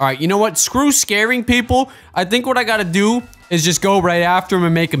away. All right, you know what? Screw scaring people. I think what I gotta do is just go right after him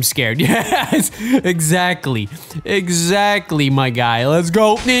and make him scared. Yes, exactly. Exactly, my guy. Let's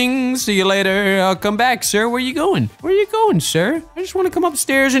go. Ding. See you later. I'll come back, sir. Where you going? Where you going, sir? I just want to come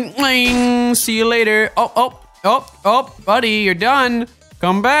upstairs and ding. See you later. Oh, buddy, you're done.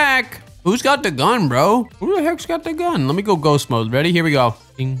 Come back. Who's got the gun, bro? Who the heck's got the gun? Let me go ghost mode. Ready? Here we go.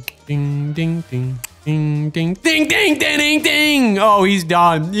 Ding, ding, ding, ding. Ding, ding, ding, ding, ding, ding, ding. Oh, he's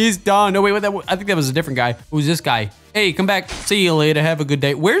done. He's done. No, wait, I think that was a different guy. Who's this guy? Hey, come back. See you later. Have a good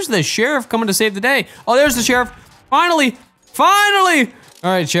day. Where's the sheriff coming to save the day? Oh, there's the sheriff. Finally.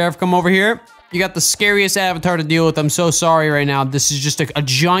 All right, sheriff, come over here. You got the scariest avatar to deal with. I'm so sorry right now. This is just a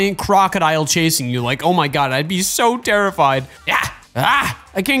giant crocodile chasing you. Like, oh my God, I'd be so terrified.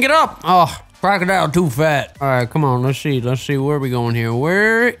 I can't get up. Oh. Crocodile too fat. All right, come on, let's see. Where are we going here?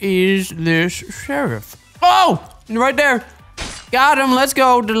 Where is this sheriff? Oh, right there. Got him. Let's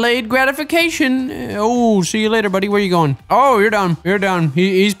go. Delayed gratification. Oh, see you later, buddy. Where you going? Oh, you're done. You're done.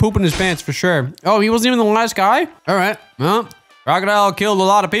 He's pooping his pants for sure. Oh, he wasn't even the last guy? All right. Well, Crocodile killed a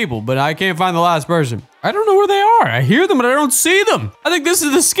lot of people, but I can't find the last person. I don't know where they are. I hear them, but I don't see them. I think this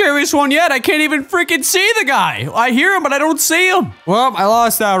is the scariest one yet. I can't even freaking see the guy. I hear him, but I don't see him. Well, I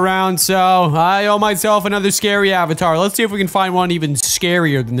lost that round, so I owe myself another scary avatar. Let's see if we can find one even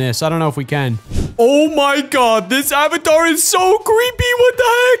scarier than this. I don't know if we can. Oh my god, this avatar is so creepy. What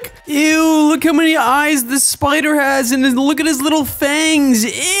the heck? Ew, look how many eyes this spider has, and look at his little fangs.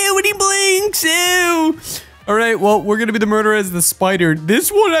 Ew, when he blinks. Ew. All right, well, we're gonna be the murderer as the spider.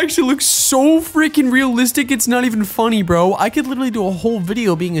 This one actually looks so freaking realistic. It's not even funny, bro. I could literally do a whole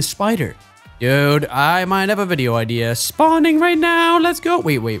video being a spider. Dude, I might have a video idea. Spawning right now. Let's go.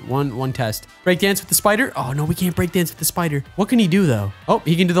 Wait. One test. Breakdance with the spider? Oh, no, we can't breakdance with the spider. What can he do, though? Oh,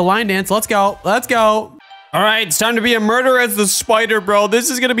 he can do the line dance. Let's go. Let's go. All right, it's time to be a murderer as the spider, bro. This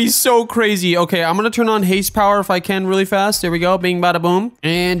is gonna be so crazy. Okay, I'm gonna turn on haste power if I can really fast. There we go, bing, bada, boom.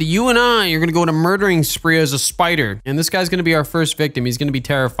 And you and I are gonna go on a murdering spree as a spider. And this guy's gonna be our first victim. He's gonna be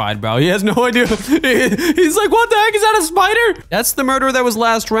terrified, bro. He has no idea. He's like, what the heck, is that a spider? That's the murderer that was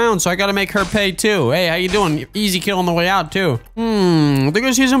last round, so I gotta make her pay too. Hey, how you doing? Easy kill on the way out too. I think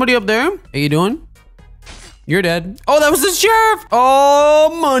I see somebody up there. How you doing? You're dead. Oh, that was the sheriff.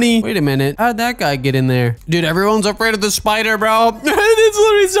 Oh, money. Wait a minute. How'd that guy get in there? Dude, everyone's afraid of the spider, bro. It's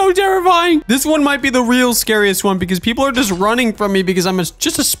literally so terrifying. This one might be the real scariest one because people are just running from me because I'm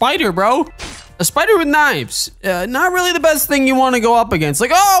just a spider, bro. A spider with knives. Not really the best thing you want to go up against.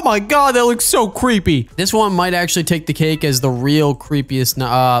 Like, oh my god, that looks so creepy. This one might actually take the cake as the real creepiest.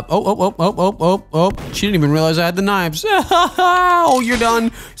 She didn't even realize I had the knives. Oh, you're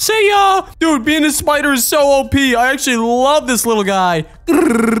done. See ya. Dude, being a spider is so OP. I actually love this little guy.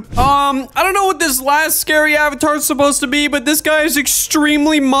 I don't know what this last scary avatar is supposed to be, but this guy is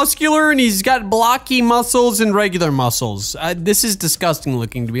extremely muscular and he's got blocky muscles and regular muscles. This is disgusting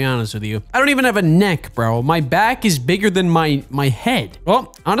looking, to be honest with you. I don't even have a neck, bro. My back is bigger than my head.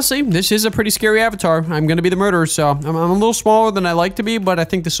 Well, honestly, this is a pretty scary avatar. I'm gonna be the murderer, so I'm a little smaller than I like to be, but I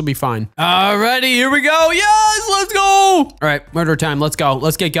think this will be fine. Alrighty, here we go. Yes, let's go. All right, murder time. Let's go.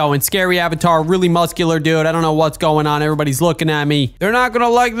 Let's get going. Scary avatar, really muscular, dude. I don't know what's going on. Everybody's looking at me. They're not gonna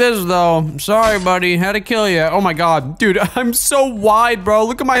like this, though. Sorry, buddy. Had to kill you. Oh my god. Dude, I'm so wide, bro.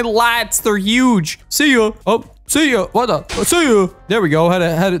 Look at my lats. They're huge. See ya. Oh. See ya. What up? See ya. There we go.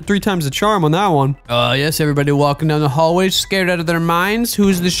 Had it 3 times the charm on that one. Yes, everybody walking down the hallways, scared out of their minds.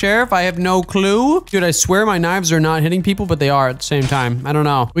 Who's the sheriff? I have no clue. Dude, I swear my knives are not hitting people, but they are at the same time. I don't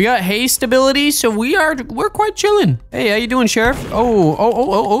know. We got haste ability, so we're quite chilling. Hey, how you doing, sheriff?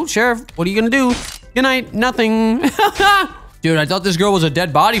 Oh, sheriff. What are you gonna do? Good night. Nothing. Dude, I thought this girl was a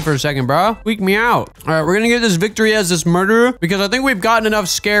dead body for a second, bro. Freaked me out. All right, we're gonna get this victory as this murderer because I think we've gotten enough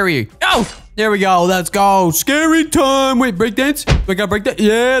scary. Oh, there we go. Let's go. Scary time. Wait, breakdance? We got breakdance.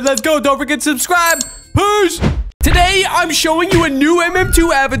 Yeah, let's go. Don't forget to subscribe. Peace. Today, I'm showing you a new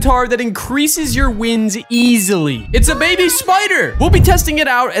MM2 avatar that increases your wins easily. It's a baby spider. We'll be testing it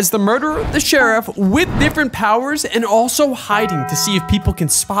out as the murderer, the sheriff, with different powers and also hiding to see if people can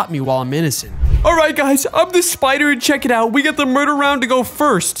spot me while I'm innocent. All right, guys, I'm the spider and check it out. We got the murder round to go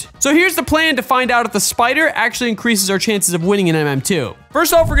first. So here's the plan to find out if the spider actually increases our chances of winning in MM2.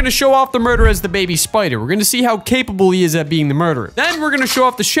 First off, we're gonna show off the murderer as the baby spider. We're gonna see how capable he is at being the murderer. Then we're gonna show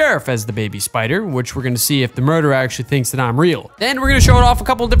off the sheriff as the baby spider, which we're gonna see if the murderer actually thinks that I'm real. Then we're gonna show it off a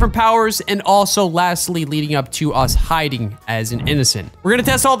couple of different powers, and also lastly, leading up to us hiding as an innocent. We're gonna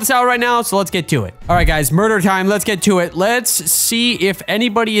test all this out right now, so let's get to it. All right, guys, murder time, let's get to it. Let's see if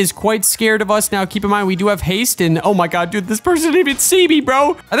anybody is quite scared of us. Now, keep in mind, we do have haste, and oh my god, dude, this person didn't even see me,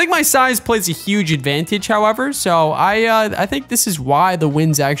 bro. I think my size plays a huge advantage, however, so I think this is why the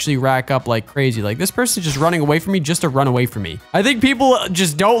wins actually rack up like crazy. Like, this person's just running away from me just to run away from me. I think people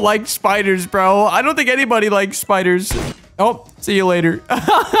just don't like spiders, bro. I don't think anybody likes spiders. Oh, see you later.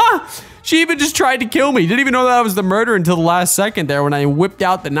 She even just tried to kill me. Didn't even know that I was the murderer until the last second there when I whipped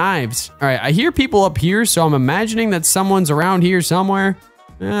out the knives. All right, I hear people up here, so I'm imagining that someone's around here somewhere.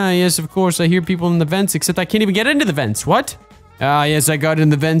 Yes, of course, I hear people in the vents, except I can't even get into the vents. What? Yes, I got in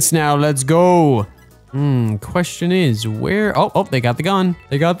the vents now. Let's go. Question is, where? Oh, they got the gun.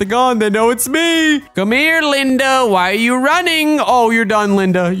 They got the gun. They know it's me. Come here, Linda. Why are you running? Oh, you're done,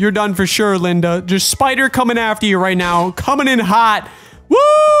 Linda. You're done for sure, Linda. Just spider coming after you right now. Coming in hot.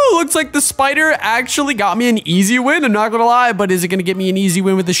 Woo! looks like the spider actually got me an easy win. I'm not gonna lie, but is it gonna get me an easy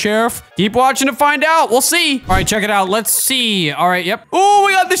win with the sheriff? Keep watching to find out. We'll see. All right, check it out. Let's see. All right, yep. Oh,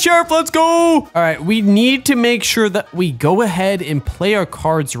 we got the sheriff. Let's go. All right, we need to make sure that we go ahead and play our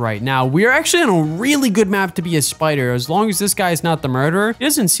cards right now. We're actually on a really good map to be a spider. As long as this guy is not the murderer. It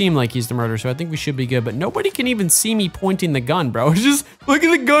doesn't seem like he's the murderer, so I think we should be good. But nobody can even see me pointing the gun, bro. It's just, look at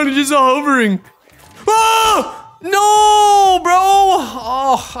the gun. It's just hovering. Oh! No, bro.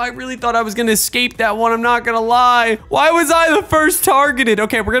 Oh, I really thought I was going to escape that one. I'm not going to lie. Why was I the first targeted?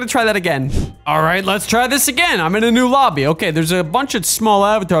 Okay, we're going to try that again. All right, let's try this again. I'm in a new lobby. Okay, there's a bunch of small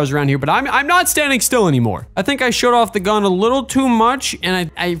avatars around here, but I'm not standing still anymore. I think I showed off the gun a little too much,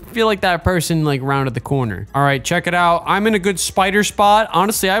 and I feel like that person like rounded the corner. All right, check it out. I'm in a good spider spot.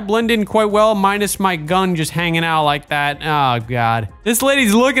 Honestly, I blend in quite well, minus my gun just hanging out like that. Oh, God. This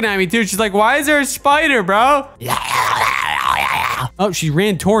lady's looking at me, too. She's like, why is there a spider, bro? Oh, she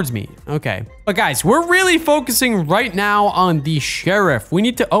ran towards me. Okay. But guys, we're really focusing right now on the sheriff. We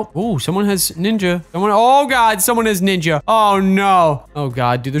need to, oh, someone has ninja. Oh God, someone has ninja. Oh no. Oh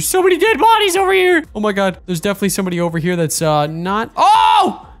God, dude, there's so many dead bodies over here. Oh my God, there's definitely somebody over here that's not,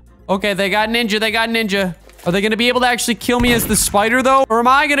 oh! Okay, they got ninja, they got ninja. Are they going to be able to actually kill me as the spider, though? Or am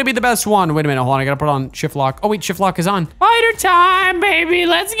I going to be the best one? Wait a minute. Hold on. I got to put on shift lock. Oh, wait. Shift lock is on. Spider time, baby.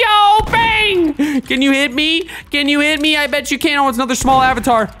 Let's go. Bang. Can you hit me? Can you hit me? I bet you can. Oh, it's another small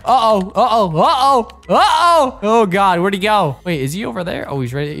avatar. Uh-oh. Uh-oh. Uh-oh. Uh-oh. Oh, God. Where'd he go? Wait, is he over there? Oh,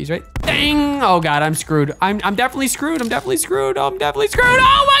 he's right. He's right. Dang. Oh, God. I'm screwed. I'm definitely screwed. I'm definitely screwed. I'm definitely screwed.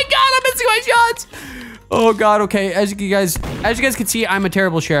 Oh, my God. I'm missing my shots. Oh God, okay. As you guys can see, I'm a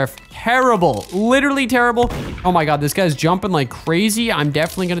terrible sheriff. Terrible. Literally terrible. Oh my God, this guy's jumping like crazy. I'm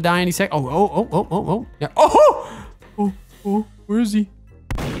definitely gonna die any sec. Oh. Yeah. Oh, where is he?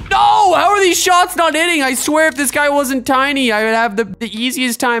 No! How are these shots not hitting? I swear if this guy wasn't tiny, I would have the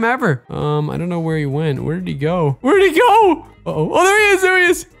easiest time ever. I don't know where he went. Where did he go? Where did he go? Uh-oh. Oh, there he is. There he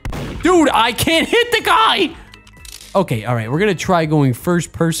is. Dude, I can't hit the guy. Okay, all right, we're gonna try going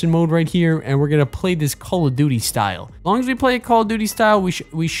first person mode right here, and we're gonna play this Call of Duty style. As long as we play a Call of Duty style,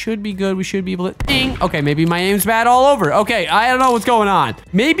 we should be good. We should be able to, ding. Okay, maybe my aim's bad all over. Okay, I don't know what's going on.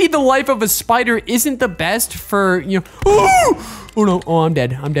 Maybe the life of a spider isn't the best for, you know, oh no, oh, I'm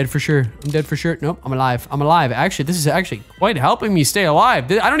dead. I'm dead for sure. I'm dead for sure. Nope, I'm alive. I'm alive. Actually, this is actually quite helping me stay alive.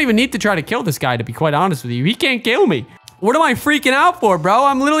 I don't even need to try to kill this guy, to be quite honest with you. He can't kill me. What am I freaking out for, bro?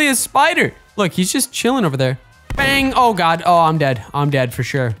 I'm literally a spider. Look, he's just chilling over there. Bang! Oh God! Oh, I'm dead. I'm dead for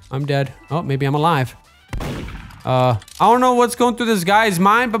sure. I'm dead. Oh, maybe I'm alive. I don't know what's going through this guy's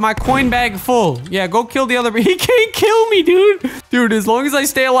mind, but my coin bag full. Yeah, go kill the other. He can't kill me, dude. Dude, as long as I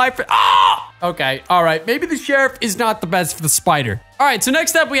stay alive for. Ah! Okay. All right. Maybe the sheriff is not the best for the spider. All right. So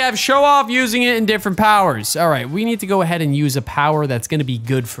next up, we have show off using it in different powers. All right. We need to go ahead and use a power that's going to be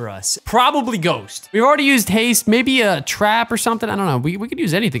good for us. Probably ghost. We've already used haste. Maybe a trap or something. I don't know. We could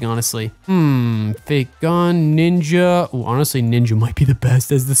use anything, honestly. Fake gun, ninja. Oh, honestly, ninja might be the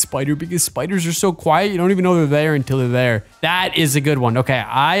best as the spider because spiders are so quiet. You don't even know they're there until they're there. That is a good one. Okay.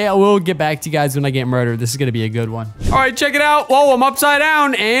 I will get back to you guys when I get murdered. This is going to be a good one. All right. Check it out. Whoa, I'm upside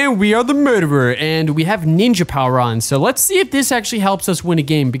down and we are the murderer. And we have ninja power on. So let's see if this actually helps us win a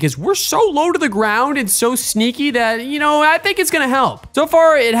game because we're so low to the ground and so sneaky that, you know, I think it's going to help. So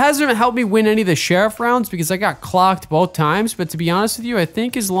far, it hasn't helped me win any of the sheriff rounds because I got clocked both times. But to be honest with you, I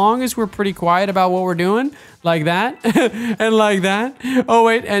think as long as we're pretty quiet about what we're doing, like that and like that. Oh,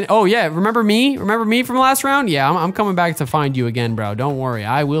 wait. And oh, yeah. Remember me? Remember me from last round? Yeah, I'm coming back to find you again, bro. Don't worry.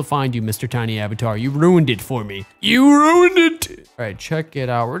 I will find you, Mr. Tiny Avatar. You ruined it for me. You ruined it. All right, check it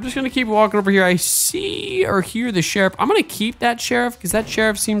out. We're just going to keep walking over here. I see or hear the sheriff. I'm going to keep that sheriff because that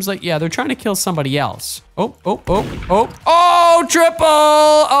sheriff seems like, yeah, they're trying to kill somebody else. Oh, triple.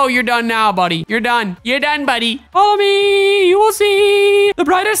 Oh, you're done now, buddy. You're done. You're done, buddy. Follow me. You will see the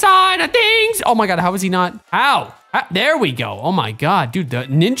brighter side of things. Oh my God, how is he not? How? There we go. Oh my God, dude, the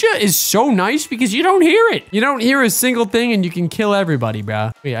ninja is so nice because you don't hear it. You don't hear a single thing and you can kill everybody,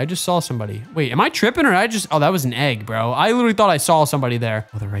 bro. Wait, I just saw somebody. Wait, am I tripping or oh, that was an egg, bro. I literally thought I saw somebody there.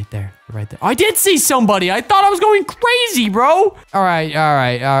 Oh, they're right there. They're right there. Oh, I did see somebody. I thought I was going crazy, bro. All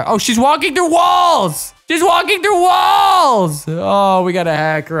right. Oh, she's walking through walls. She's walking through walls. Oh, we got a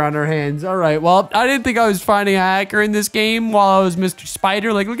hacker on our hands. All right. Well, I didn't think I was finding a hacker in this game while I was Mr.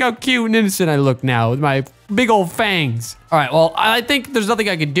 Spider. Like, look how cute and innocent I look now with my big old fangs. All right. Well, I think there's nothing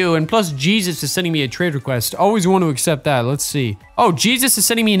I could do. And plus, Jesus is sending me a trade request. Always want to accept that. Let's see. Oh, Jesus is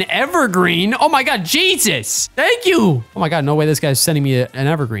sending me an evergreen. Oh, my God. Jesus. Thank you. Oh, my God. No way this guy's sending me an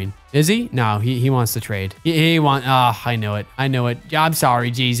evergreen. Is he? No, he wants to trade. He wants. Oh, I know it. I know it. I'm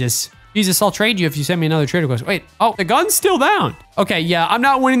sorry, Jesus. Jesus, I'll trade you if you send me another trade request. Wait, oh, the gun's still down. Okay, yeah, I'm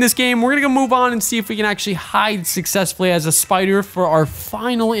not winning this game. We're gonna go move on and see if we can actually hide successfully as a spider for our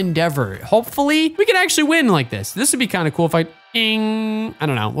final endeavor. Hopefully, we can actually win like this. This would be kind of cool if I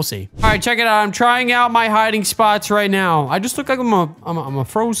don't know. We'll see. All right, check it out. I'm trying out my hiding spots right now. I just look like I'm a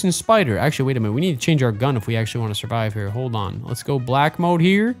frozen spider. Actually, wait a minute. We need to change our gun if we actually want to survive here. Hold on. Let's go black mode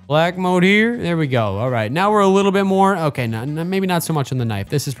here. Black mode here. There we go. All right. Now we're a little bit more. Okay, maybe not so much on the knife.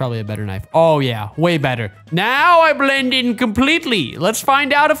 This is probably a better knife. Oh, yeah. Way better. Now I blend in completely. Let's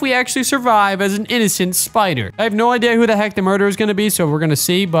find out if we actually survive as an innocent spider. I have no idea who the heck the murderer is going to be, so we're going to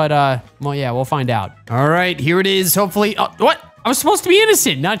see. But, well, yeah, we'll find out. All right. Here it is. Hopefully. Oh, what? I was supposed to be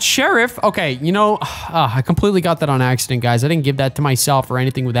innocent, not sheriff. Okay, you know, I completely got that on accident, guys. I didn't give that to myself or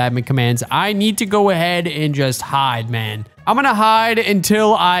anything with admin commands. I need to go ahead and just hide, man. I'm gonna hide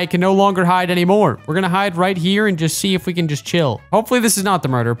until I can no longer hide anymore. We're gonna hide right here and just see if we can just chill. Hopefully this is not the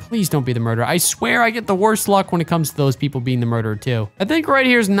murderer. Please don't be the murderer. I swear I get the worst luck when it comes to those people being the murderer too. I think right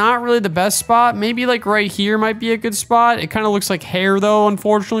here is not really the best spot. Maybe like right here might be a good spot. It kind of looks like hair though,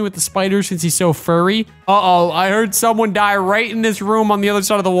 unfortunately, with the spider since he's so furry. Uh-oh, I heard someone die right in this room on the other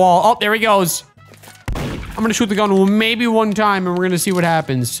side of the wall. Oh, there he goes. I'm gonna shoot the gun maybe one time and we're gonna see what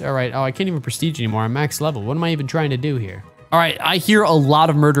happens. All right. Oh, I can't even prestige anymore. I'm max level. What am I even trying to do here? All right, I hear a lot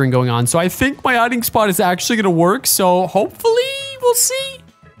of murdering going on, so I think my hiding spot is actually gonna work, so hopefully we'll see.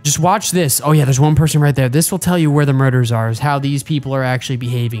 Just watch this. Oh yeah, there's one person right there. This will tell you where the murders are, is how these people are actually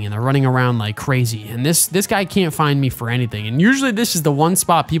behaving, and they're running around like crazy. And this guy can't find me for anything, and usually this is the one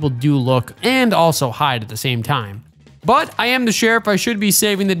spot people do look and also hide at the same time. But I am the sheriff. I should be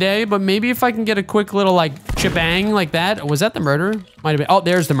saving the day, but maybe if I can get a quick little like shebang like that. Was that the murderer? Might have been. Oh,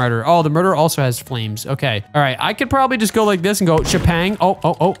 there's the murderer. Oh, the murderer also has flames. Okay. All right. I could probably just go like this and go shebang.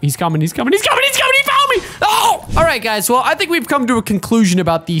 Oh, he's coming. He's coming. He found me. Oh, all right, guys. Well, I think we've come to a conclusion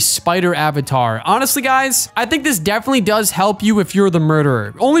about the spider avatar. Honestly, guys, I think this definitely does help you if you're the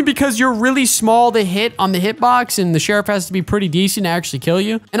murderer. Only because you're really small to hit on the hitbox and the sheriff has to be pretty decent to actually kill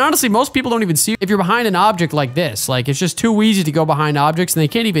you. And honestly, most people don't even see you if you're behind an object like this. Like, it's just too easy to go behind objects and they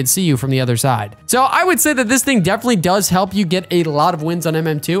can't even see you from the other side. So I would say that this thing definitely does help you get a lot of wins on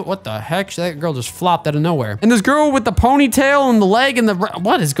MM2. What the heck? That girl just flopped out of nowhere. And this girl with the ponytail and the leg and the...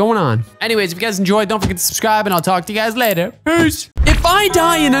 What is going on? Anyways, if you guys enjoyed, don't forget to subscribe and I'll talk to you guys later. Peace. If I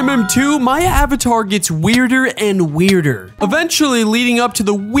die in MM2, my avatar gets weirder and weirder, eventually leading up to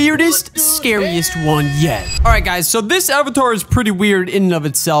the weirdest, scariest one yet. All right, guys, so this avatar is pretty weird in and of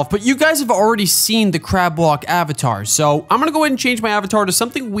itself, but you guys have already seen the crab walk avatar, so I'm gonna go ahead and change my avatar to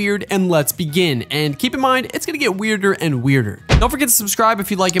something weird and let's begin. And keep in mind, it's gonna get weirder and weirder. Don't forget to subscribe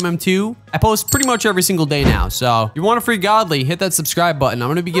if you like MM2. I post pretty much every single day now, so if you want a free godly, hit that subscribe button. I'm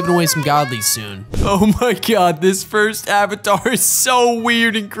gonna be giving away some godlies soon. Oh my god, this first avatar is so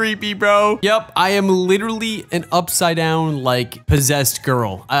weird and creepy, bro. Yep, I am literally an upside down, like, possessed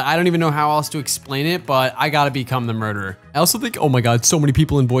girl. I don't even know how else to explain it, but I gotta become the murderer. I also think, oh my god, so many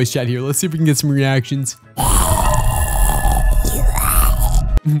people in voice chat here. Let's see if we can get some reactions.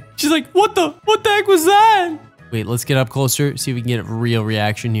 She's like, what the heck was that? Wait, let's get up closer, see if we can get a real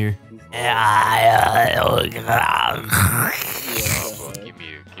reaction here. Give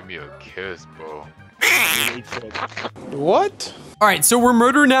me a kiss, bro. What? All right, so we're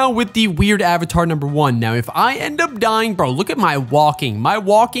murder now with the weird avatar number 1. Now, if I end up dying, bro, look at my walking. My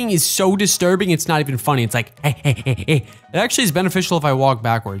walking is so disturbing, it's not even funny. It's like, hey. It actually is beneficial if I walk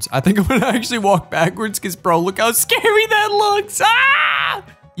backwards. I think I'm gonna actually walk backwards because, bro, look how scary that looks. Ah!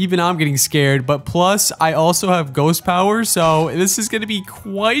 Even I'm getting scared, but plus I also have ghost power, so this is gonna be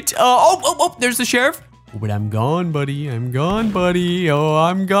quite, oh, there's the sheriff. Oh, but I'm gone, buddy. I'm gone, buddy. Oh,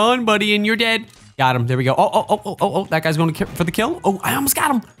 I'm gone, buddy, and you're dead. Got him. There we go. Oh, that guy's going for the kill. Oh, I almost got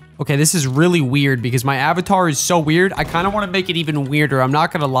him. Okay, this is really weird because my avatar is so weird. I kind of want to make it even weirder. I'm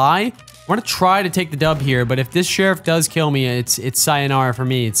not going to lie. I want to try to take the dub here, but if this sheriff does kill me, it's sayonara for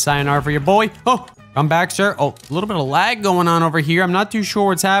me. It's sayonara for your boy. Oh, come back, sir. Oh, a little bit of lag going on over here. I'm not too sure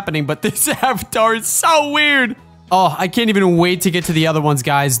what's happening, but this avatar is so weird. Oh, I can't even wait to get to the other ones,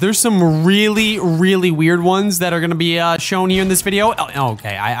 guys. There's some really, really weird ones that are going to be shown here in this video. Oh,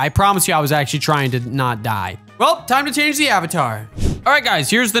 okay, I promise you I was actually trying to not die. Well, time to change the avatar. All right, guys,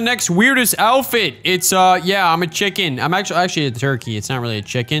 here's the next weirdest outfit. It's, yeah, I'm a chicken. I'm actually a turkey. It's not really a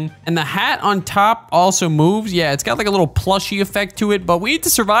chicken. And the hat on top also moves. Yeah, it's got like a little plushy effect to it, but we need to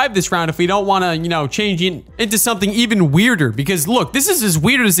survive this round if we don't want to, you know, change it into something even weirder. Because look, this is as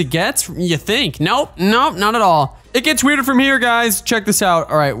weird as it gets, you think. Nope, not at all. It gets weirder from here, guys. Check this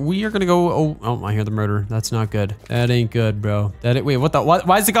out. All right, we are gonna go. Oh, I hear the murder. That's not good. That ain't good, bro. Wait, what the?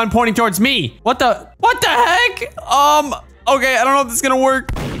 Why is the gun pointing towards me? What the heck? Okay, I don't know if this is gonna work.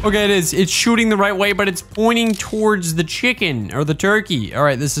 Okay, it is. It's shooting the right way, but it's pointing towards the chicken or the turkey. All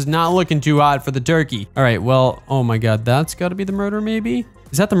right, this is not looking too hot for the turkey. All right, well, oh my God, that's gotta be the murderer maybe?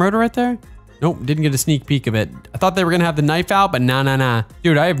 Is that the murderer right there? Nope, didn't get a sneak peek of it. I thought they were gonna have the knife out, but nah.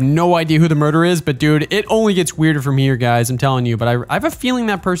 Dude, I have no idea who the murderer is, but dude, it only gets weirder from here, guys, I'm telling you. But I have a feeling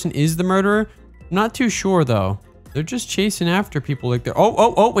that person is the murderer. I'm not too sure though. They're just chasing after people like they're,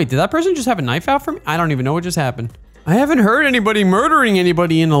 oh, wait, did that person just have a knife out for me? I don't even know what just happened. I haven't heard anybody murdering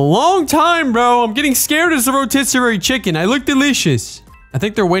anybody in a long time, bro. I'm getting scared as a rotisserie chicken. I look delicious. I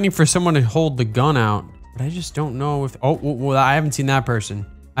think they're waiting for someone to hold the gun out, but I just don't know if, well, I haven't seen that person.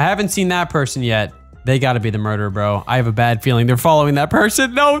 I haven't seen that person yet. They gotta be the murderer, bro. I have a bad feeling they're following that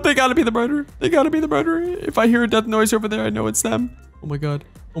person. No, they gotta be the murderer. They gotta be the murderer. If I hear a death noise over there, I know it's them. Oh my God.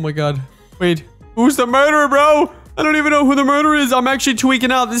 Oh my God. Wait, who's the murderer, bro? I don't even know who the murderer is. I'm actually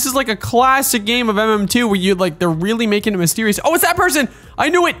tweaking out. This is like a classic game of MM2 where you like, they're really making it mysterious. Oh, it's that person. I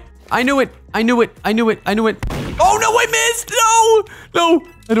knew it. I knew it. Oh, no, I missed. No,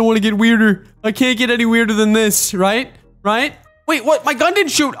 I don't want to get weirder. I can't get any weirder than this, right? Wait, what? My gun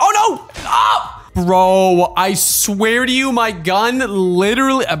didn't shoot. Oh, no. Oh! Bro, I swear to you, my gun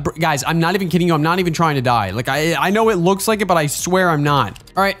literally... guys, I'm not even kidding you. I'm not even trying to die. Like, I know it looks like it, but I swear I'm not.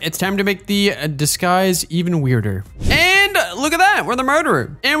 All right, it's time to make the disguise even weirder. And look at that. We're the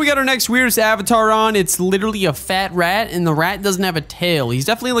murderer. And we got our next weirdest avatar on. It's literally a fat rat, and the rat doesn't have a tail. He's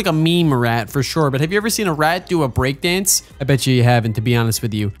definitely like a meme rat for sure. But have you ever seen a rat do a breakdance? I bet you haven't, to be honest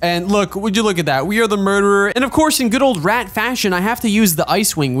with you. And look, would you look at that? We are the murderer. And of course, in good old rat fashion, I have to use the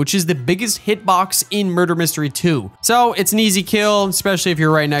ice wing, which is the biggest hitbox in Murder Mystery 2. So it's an easy kill, especially if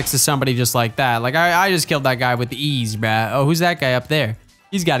you're right next to somebody just like that. Like I just killed that guy with ease, bruh. Oh, who's that guy up there?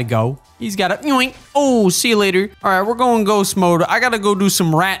 He's got to go. He's got to, yoink. Oh, see you later. All right, we're going ghost mode. I got to go do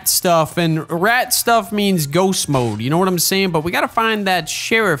some rat stuff, and rat stuff means ghost mode. You know what I'm saying? But we got to find that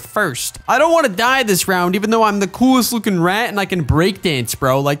sheriff first. I don't want to die this round, even though I'm the coolest looking rat and I can breakdance,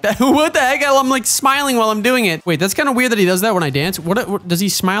 bro. Like that. What the heck? I'm like smiling while I'm doing it. Wait, that's kind of weird that he does that when I dance. What does he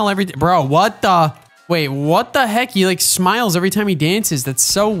smile every day? Bro, what the? Wait, what the heck? He like smiles every time he dances. That's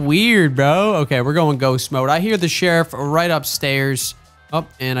so weird, bro. Okay, we're going ghost mode. I hear the sheriff right upstairs. Oh,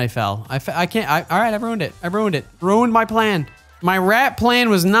 and I fell. I can't. All right, I ruined it. Ruined my plan. My rat plan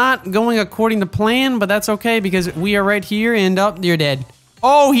was not going according to plan, but that's okay because we are right here and you're dead.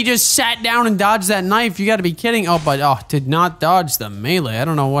 Oh, he just sat down and dodged that knife. You got to be kidding. Oh, but did not dodge the melee. I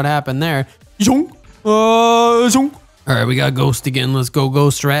don't know what happened there. All right, we got ghost again. Let's go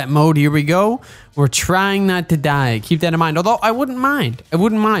ghost rat mode. Here we go. We're trying not to die. Keep that in mind. Although I wouldn't mind.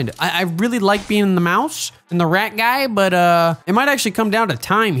 I really like being the mouse and the rat guy, but it might actually come down to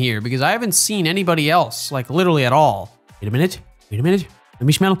time here because I haven't seen anybody else, like literally at all. Wait a minute. Let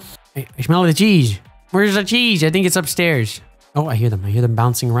me smell. I smell the cheese. Where's the cheese? I think it's upstairs. Oh, I hear them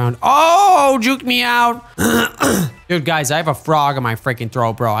bouncing around. Oh, juked me out. Dude, guys, I have a frog in my freaking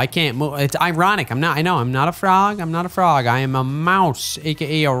throat, bro. I can't move. It's ironic. I'm not a frog. I am a mouse,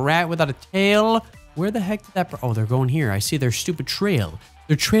 aka a rat without a tail. Where the heck did that? Oh, they're going here. I see their stupid trail.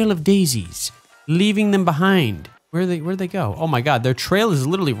 Their trail of daisies, leaving them behind. Where'd they go? Oh my God, their trail is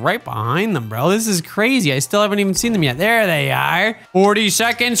literally right behind them, bro. This is crazy. I still haven't even seen them yet. There they are. 40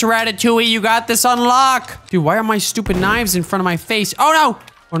 seconds, Ratatouille. You got this on lock. Dude, why are my stupid knives in front of my face? Oh no.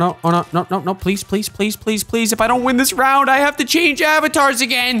 Oh no. Please. If I don't win this round, I have to change avatars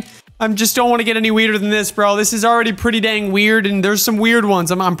again. I just don't want to get any weirder than this, bro. This is already pretty dang weird, and there's some weird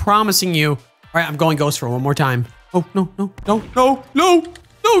ones. I'm promising you. All right, I'm going ghost for one more time. Oh, no. Deadly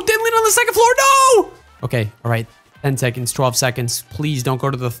on the second floor, no! Okay, all right. 10 seconds, 12 seconds. Please don't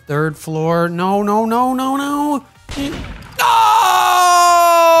go to the third floor. No. No!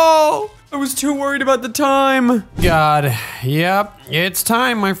 I was too worried about the time. God, yep. It's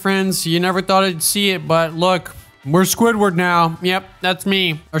time, my friends. You never thought I'd see it, but look. We're Squidward now. Yep, that's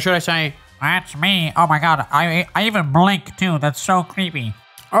me. Or should I say? That's me. Oh my God, I even blink too. That's so creepy.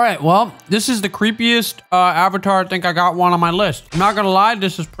 All right, well, this is the creepiest avatar I think I got one on my list. I'm not gonna lie,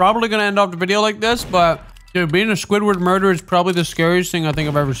 this is probably gonna end off the video like this, but dude, being a Squidward murderer is probably the scariest thing I think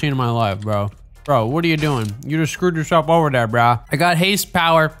I've ever seen in my life, bro. Bro, what are you doing? You just screwed yourself over there, bro. I got haste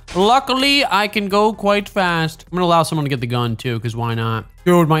power. Luckily, I can go quite fast. I'm gonna allow someone to get the gun too, because why not?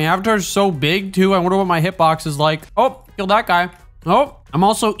 Dude, my avatar is so big too. I wonder what my hitbox is like. Oh, killed that guy. Oh, I'm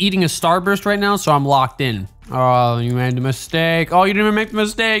also eating a starburst right now, so I'm locked in. Oh, you made the mistake. Oh, you didn't even make the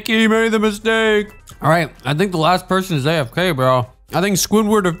mistake. He made the mistake. All right, I think the last person is AFK, bro. I think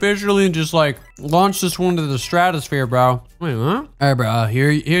Squidward officially just like launched this one to the stratosphere, bro. Wait, huh? All right, bro, here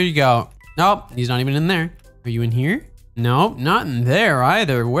you go. Nope, he's not even in there. Are you in here? Nope, not in there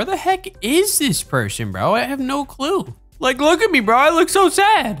either. Where the heck is this person, bro? I have no clue. Like, look at me, bro. I look so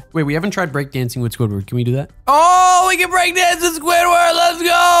sad. Wait, we haven't tried breakdancing with Squidward. Can we do that? Oh, we can breakdance with Squidward. Let's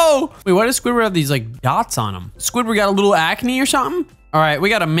go. Wait, why does Squidward have these like dots on him? Squidward got a little acne or something? All right, we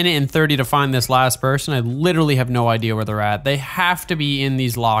got 1:30 to find this last person. I literally have no idea where they're at. They have to be in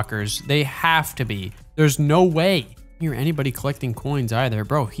these lockers. They have to be. There's no way. I don't hear anybody collecting coins either.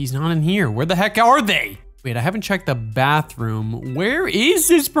 Bro, he's not in here. Where the heck are they? Wait, I haven't checked the bathroom. Where is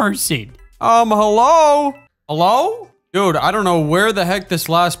this person? Hello? Hello? Dude, I don't know where the heck this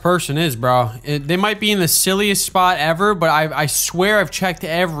last person is, bro. They might be in the silliest spot ever, but I swear I've checked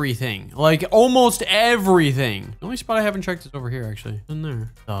everything. Like, almost everything. The only spot I haven't checked is over here, actually. In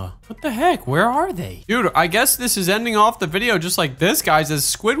there. What the heck? Where are they? Dude, I guess this is ending off the video just like this, guys, as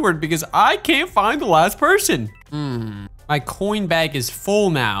Squidward, because I can't find the last person. My coin bag is full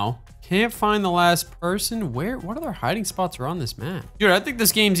now. Can't find the last person. What other hiding spots are on this map? Dude, I think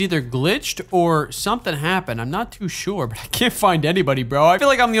this game's either glitched or something happened. I'm not too sure, but I can't find anybody, bro. I feel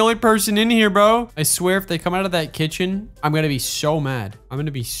like I'm the only person in here, bro. I swear if they come out of that kitchen, I'm gonna be so mad. I'm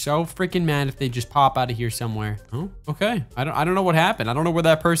gonna be so freaking mad if they just pop out of here somewhere. Oh, okay. I don't know what happened. I don't know where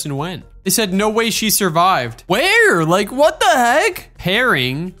that person went. They said no way she survived. Where? Like, what the heck?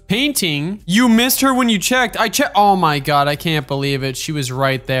 Pairing, painting. You missed her when you checked. I checked. Oh my God, I can't believe it. She was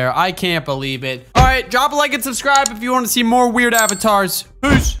right there. I can't believe it. All right, drop a like and subscribe if you want to see more weird avatars.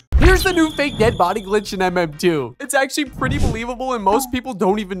 Peace. Here's the new fake dead body glitch in MM2. It's actually pretty believable and most people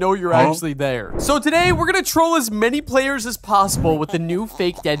don't even know you're actually there. So today we're gonna troll as many players as possible with the new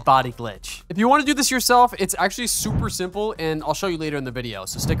fake dead body glitch. If you wanna do this yourself, it's actually super simple and I'll show you later in the video,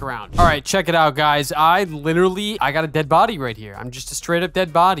 so stick around. All right, check it out, guys. I got a dead body right here. I'm just a straight up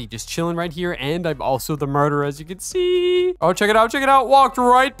dead body, just chilling right here, and I'm also the murderer, as you can see. Oh, check it out, check it out. Walked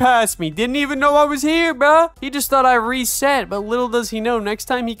right past me. Didn't even know I was here, bruh. He just thought I reset, but little does he know, next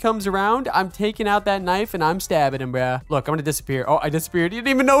time he comes around, I'm taking out that knife and I'm stabbing him, bruh. Look, I'm gonna disappear. Oh, I disappeared. You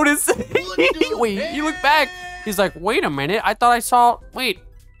didn't even notice. Wait, you look back. He's like, wait a minute. I thought I saw, wait.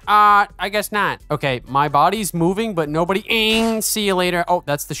 I guess not. Okay, my body's moving, but nobody. See you later. Oh,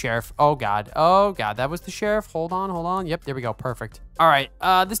 that's the sheriff. Oh, God. Oh, God. That was the sheriff. Hold on, hold on. Yep, there we go. Perfect. All right.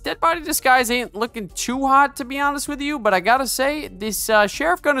 This dead body disguise ain't looking too hot, to be honest with you, but I gotta say, this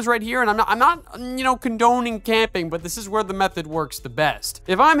sheriff gun is right here, and I'm not, you know, condoning camping, but this is where the method works the best.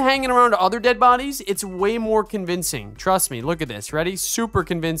 If I'm hanging around other dead bodies, it's way more convincing. Trust me. Look at this. Ready? Super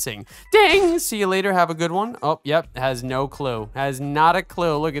convincing. Ding! See you later. Have a good one. Oh, yep. Has no clue. Has not a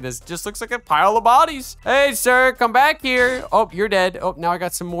clue. Look at this. Just looks like a pile of bodies. Hey, sir, come back here. Oh, you're dead. Oh, now I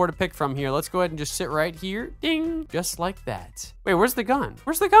got some more to pick from here. Let's go ahead and just sit right here. Ding. Just like that. Wait, where's the gun?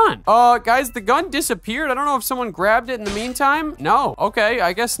 Where's the gun? Guys, the gun disappeared. I don't know if someone grabbed it in the meantime. No. Okay,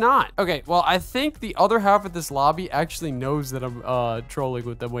 I guess not. Okay, well, I think the other half of this lobby actually knows that I'm trolling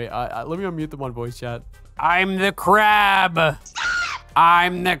with them. Wait, let me unmute the one voice chat. I'm the crab.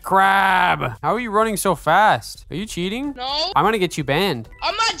 I'm the crab. How are you running so fast? Are you cheating? No. I'm gonna get you banned.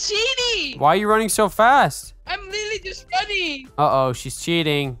 I'm not cheating. Why are you running so fast? I'm literally just running. Uh-oh, she's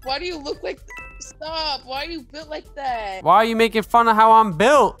cheating. Why do you look like Stop. Why are you built like that? Why are you making fun of how I'm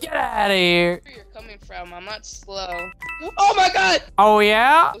built? Get out of here. Where you're coming from. I'm not slow. Oh my God. Oh,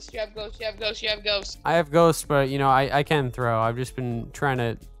 yeah? You have ghosts. You have ghosts. You have ghosts. I have ghosts, but, you know, I can throw. I've just been trying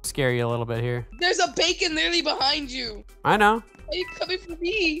to scare you a little bit here. There's a bacon literally behind you. I know. Why are you coming for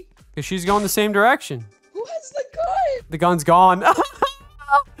me? Because she's going the same direction. Who has the gun? The gun's gone.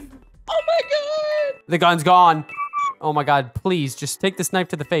 Oh my God. The gun's gone. Oh my God, please just take this knife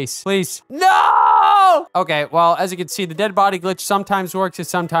to the face, please. No! Okay, well, as you can see, the dead body glitch sometimes works, it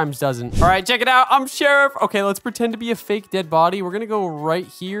sometimes doesn't. All right, check it out. I'm Sheriff. Okay, let's pretend to be a fake dead body. We're gonna go right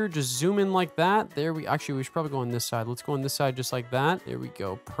here, just zoom in like that. There we should probably go on this side. Let's go on this side just like that. There we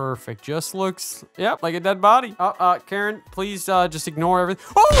go, perfect. Just looks, yep, like a dead body. Karen, please just ignore everything.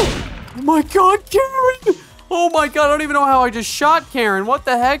 Oh my God, Karen! Oh my God, I don't even know how I just shot Karen. What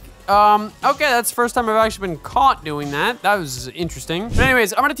the heck? Okay, that's the first time I've actually been caught doing that. That was interesting. But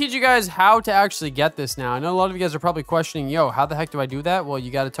anyways, I'm gonna teach you guys how to actually get this now. I know a lot of you guys are probably questioning, yo, how the heck do I do that? Well,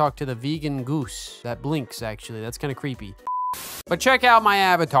 you gotta talk to the vegan goose. That blinks, actually. That's kind of creepy. But check out my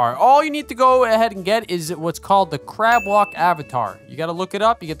avatar. All you need to go ahead and get is what's called the crab walk avatar. You got to look it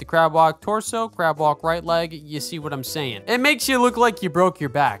up. You get the crab walk torso, crab walk right leg. You see what I'm saying. It makes you look like you broke your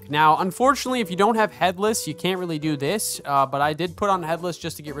back. Now, unfortunately, if you don't have headless, you can't really do this. But I did put on headless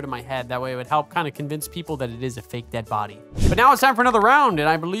just to get rid of my head. That way it would help kind of convince people that it is a fake dead body. But now it's time for another round. And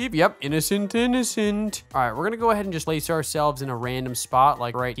I believe, yep, innocent, innocent. All right, we're going to go ahead and just place ourselves in a random spot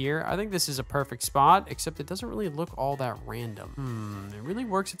like right here. I think this is a perfect spot, except it doesn't really look all that random. random. It really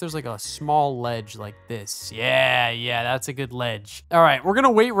works if there's like a small ledge like this. Yeah, that's a good ledge. All right, we're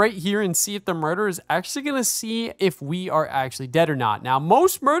gonna wait right here and see if the murderer is actually gonna see if we are actually dead or not. Now,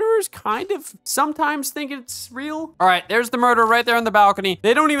 most murderers kind of sometimes think it's real. All right, there's the murderer right there on the balcony.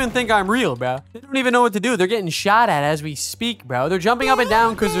 They don't even think I'm real, bro. They don't even know what to do. They're getting shot at as we speak, bro. They're jumping up and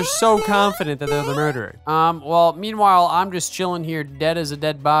down because they're so confident that they're the murderer. Well, meanwhile, I'm just chilling here, dead as a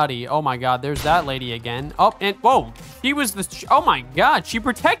dead body. Oh my God, there's that lady again. Oh, and whoa, she was the, oh my God, she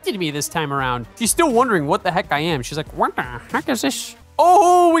protected me this time around. She's still wondering what the heck I am. She's like, what the heck is this?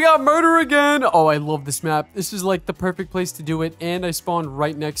 Oh, we got murder again. Oh, I love this map. This is like the perfect place to do it. And I spawned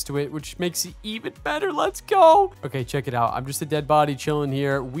right next to it, which makes it even better. Let's go. Okay, check it out. I'm just a dead body chilling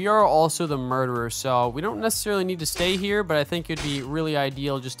here. We are also the murderer, so we don't necessarily need to stay here, but I think it'd be really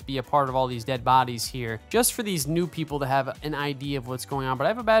ideal just to be a part of all these dead bodies here, just for these new people to have an idea of what's going on. But I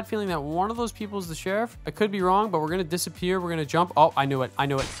have a bad feeling that one of those people is the sheriff. I could be wrong, but we're going to disappear. We're going to jump. Oh, I knew it. I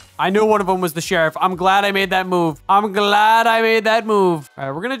knew it. I knew one of them was the sheriff. I'm glad I made that move. I'm glad I made that move. All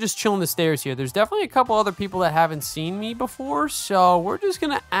right, we're gonna just chill in the stairs here. There's definitely a couple other people that haven't seen me before, so we're just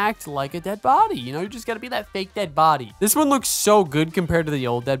gonna act like a dead body. You know, you just gotta be that fake dead body. This one looks so good compared to the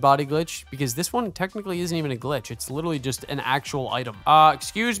old dead body glitch, because this one technically isn't even a glitch. It's literally just an actual item.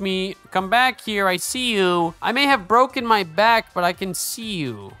 Excuse me, come back here. I see you. I may have broken my back, but I can see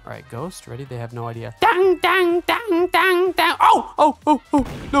you. All right, ghost, ready? They have no idea. Dang, dang, dang, dang, dang. Oh,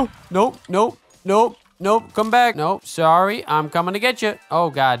 no, nope. Nope, come back. Nope, sorry, I'm coming to get you. Oh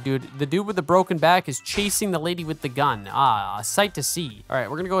God, dude, the dude with the broken back is chasing the lady with the gun. A sight to see. All right,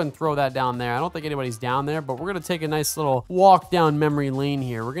 we're gonna go ahead and throw that down there. I don't think anybody's down there, but we're gonna take a nice little walk down memory lane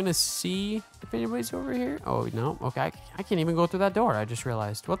here. We're gonna see if anybody's over here. Oh, no, okay, I can't even go through that door. I just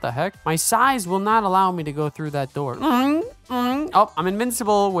realized, what the heck? My size will not allow me to go through that door. Oh, I'm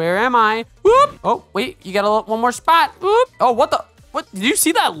invincible. Where am I? Whoop. Oh, wait, you got one more spot. Whoop. Oh, what? Did you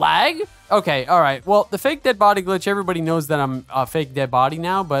see that lag? Okay, all right. Well, the fake dead body glitch, everybody knows that I'm a fake dead body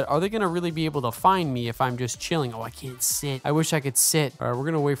now, but are they gonna really be able to find me if I'm just chilling? Oh, I can't sit. I wish I could sit. All right, we're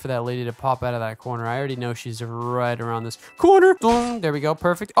gonna wait for that lady to pop out of that corner. I already know she's right around this corner. Boom, there we go,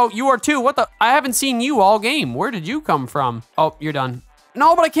 perfect. Oh, you are too, what the? I haven't seen you all game. Where did you come from? Oh, you're done.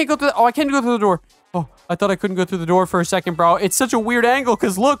 No, but I can't go through I can't go through the door. Oh, I thought I couldn't go through the door for a second, bro. It's such a weird angle,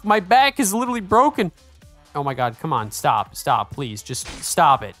 because look, my back is literally broken. Oh my God, come on, stop, please, just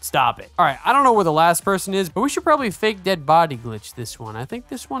stop it. All right, I don't know where the last person is, but we should probably fake dead body glitch this one. I think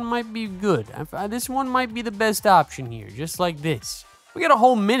this one might be good. This one might be the best option here, just like this. We got a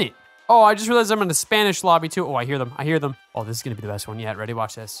whole minute. Oh, I just realized I'm in the Spanish lobby too. Oh, I hear them. Oh, this is gonna be the best one yet. Ready,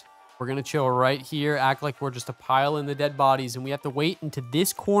 watch this. We're gonna chill right here, act like we're just a pile in the dead bodies, and we have to wait into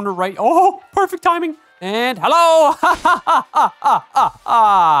this corner right. Oh, perfect timing. And hello,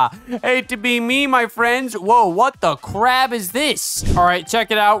 hate to be me, my friends. Whoa, what the crap is this? All right,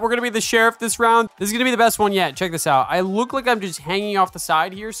 check it out. We're gonna be the sheriff this round. This is gonna be the best one yet. Check this out. I look like I'm just hanging off the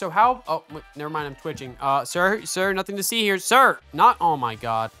side here. So how, oh, never mind, I'm twitching. Sir, nothing to see here. Sir, not, oh my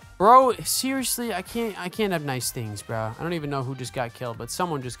God. Bro, seriously, I can't have nice things, bro. I don't even know who just got killed, but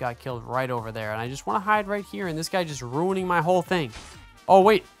someone just got killed right over there. And I just wanna hide right here, and this guy just ruining my whole thing. Oh,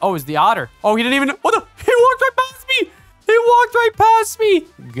 wait. Oh, it's the otter. Oh, he didn't even... What the... He walked right past me. He walked right past me.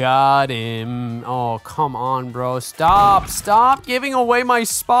 Got him. Oh, come on, bro. Stop giving away my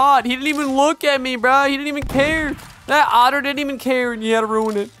spot. He didn't even look at me, bro. He didn't even care. That otter didn't even care, and you had to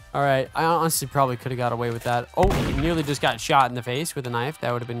ruin it. All right. I honestly probably could have got away with that. Oh, he nearly just got shot in the face with a knife.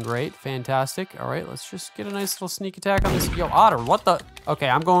 That would have been great. Fantastic. All right. Let's just get a nice little sneak attack on this. Yo, otter, what the... Okay,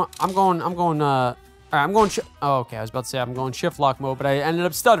 I'm going, all right, I'm going, oh, okay, I was about to say I'm going shift lock mode, but I ended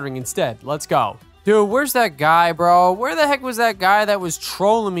up stuttering instead. Let's go. Dude, where's that guy, bro? Where the heck was that guy that was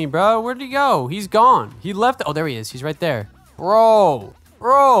trolling me, bro? Where'd he go? He's gone. He left. Oh, there he is. He's right there. Bro,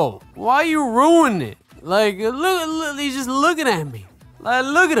 why you ruining it? Like, look, he's just looking at me. Like,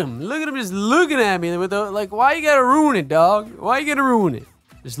 look at him just looking at me with the, like, why you gotta ruin it, dog? Why you gotta ruin it?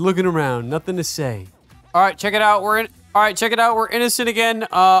 Just looking around, nothing to say. All right, check it out. We're innocent again.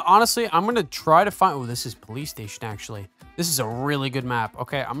 Honestly, I'm gonna try to find... Oh, this is police station, actually. This is a really good map.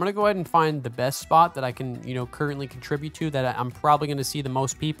 Okay, I'm gonna go ahead and find the best spot that I can, you know, currently contribute to, that I'm probably gonna see the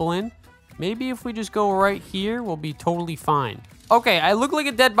most people in. Maybe if we just go right here, we'll be totally fine. Okay, I look like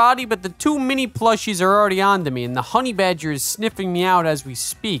a dead body, but the two mini plushies are already on to me, and the honey badger is sniffing me out as we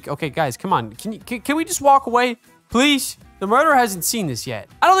speak. Okay, guys, come on. Can we just walk away, please? The murderer hasn't seen this yet.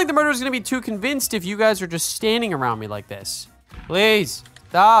 I don't think the murderer's gonna be too convinced if you guys are just standing around me like this. Please,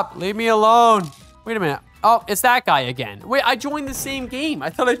 stop, leave me alone. Wait a minute. Oh, it's that guy again. Wait, I joined the same game.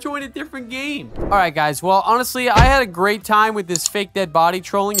 I thought I joined a different game. All right, guys. Well, honestly, I had a great time with this fake dead body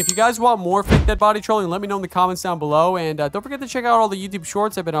trolling. If you guys want more fake dead body trolling, let me know in the comments down below. And don't forget to check out all the YouTube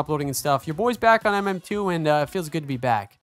shorts I've been uploading and stuff. Your boy's back on MM2, and it feels good to be back.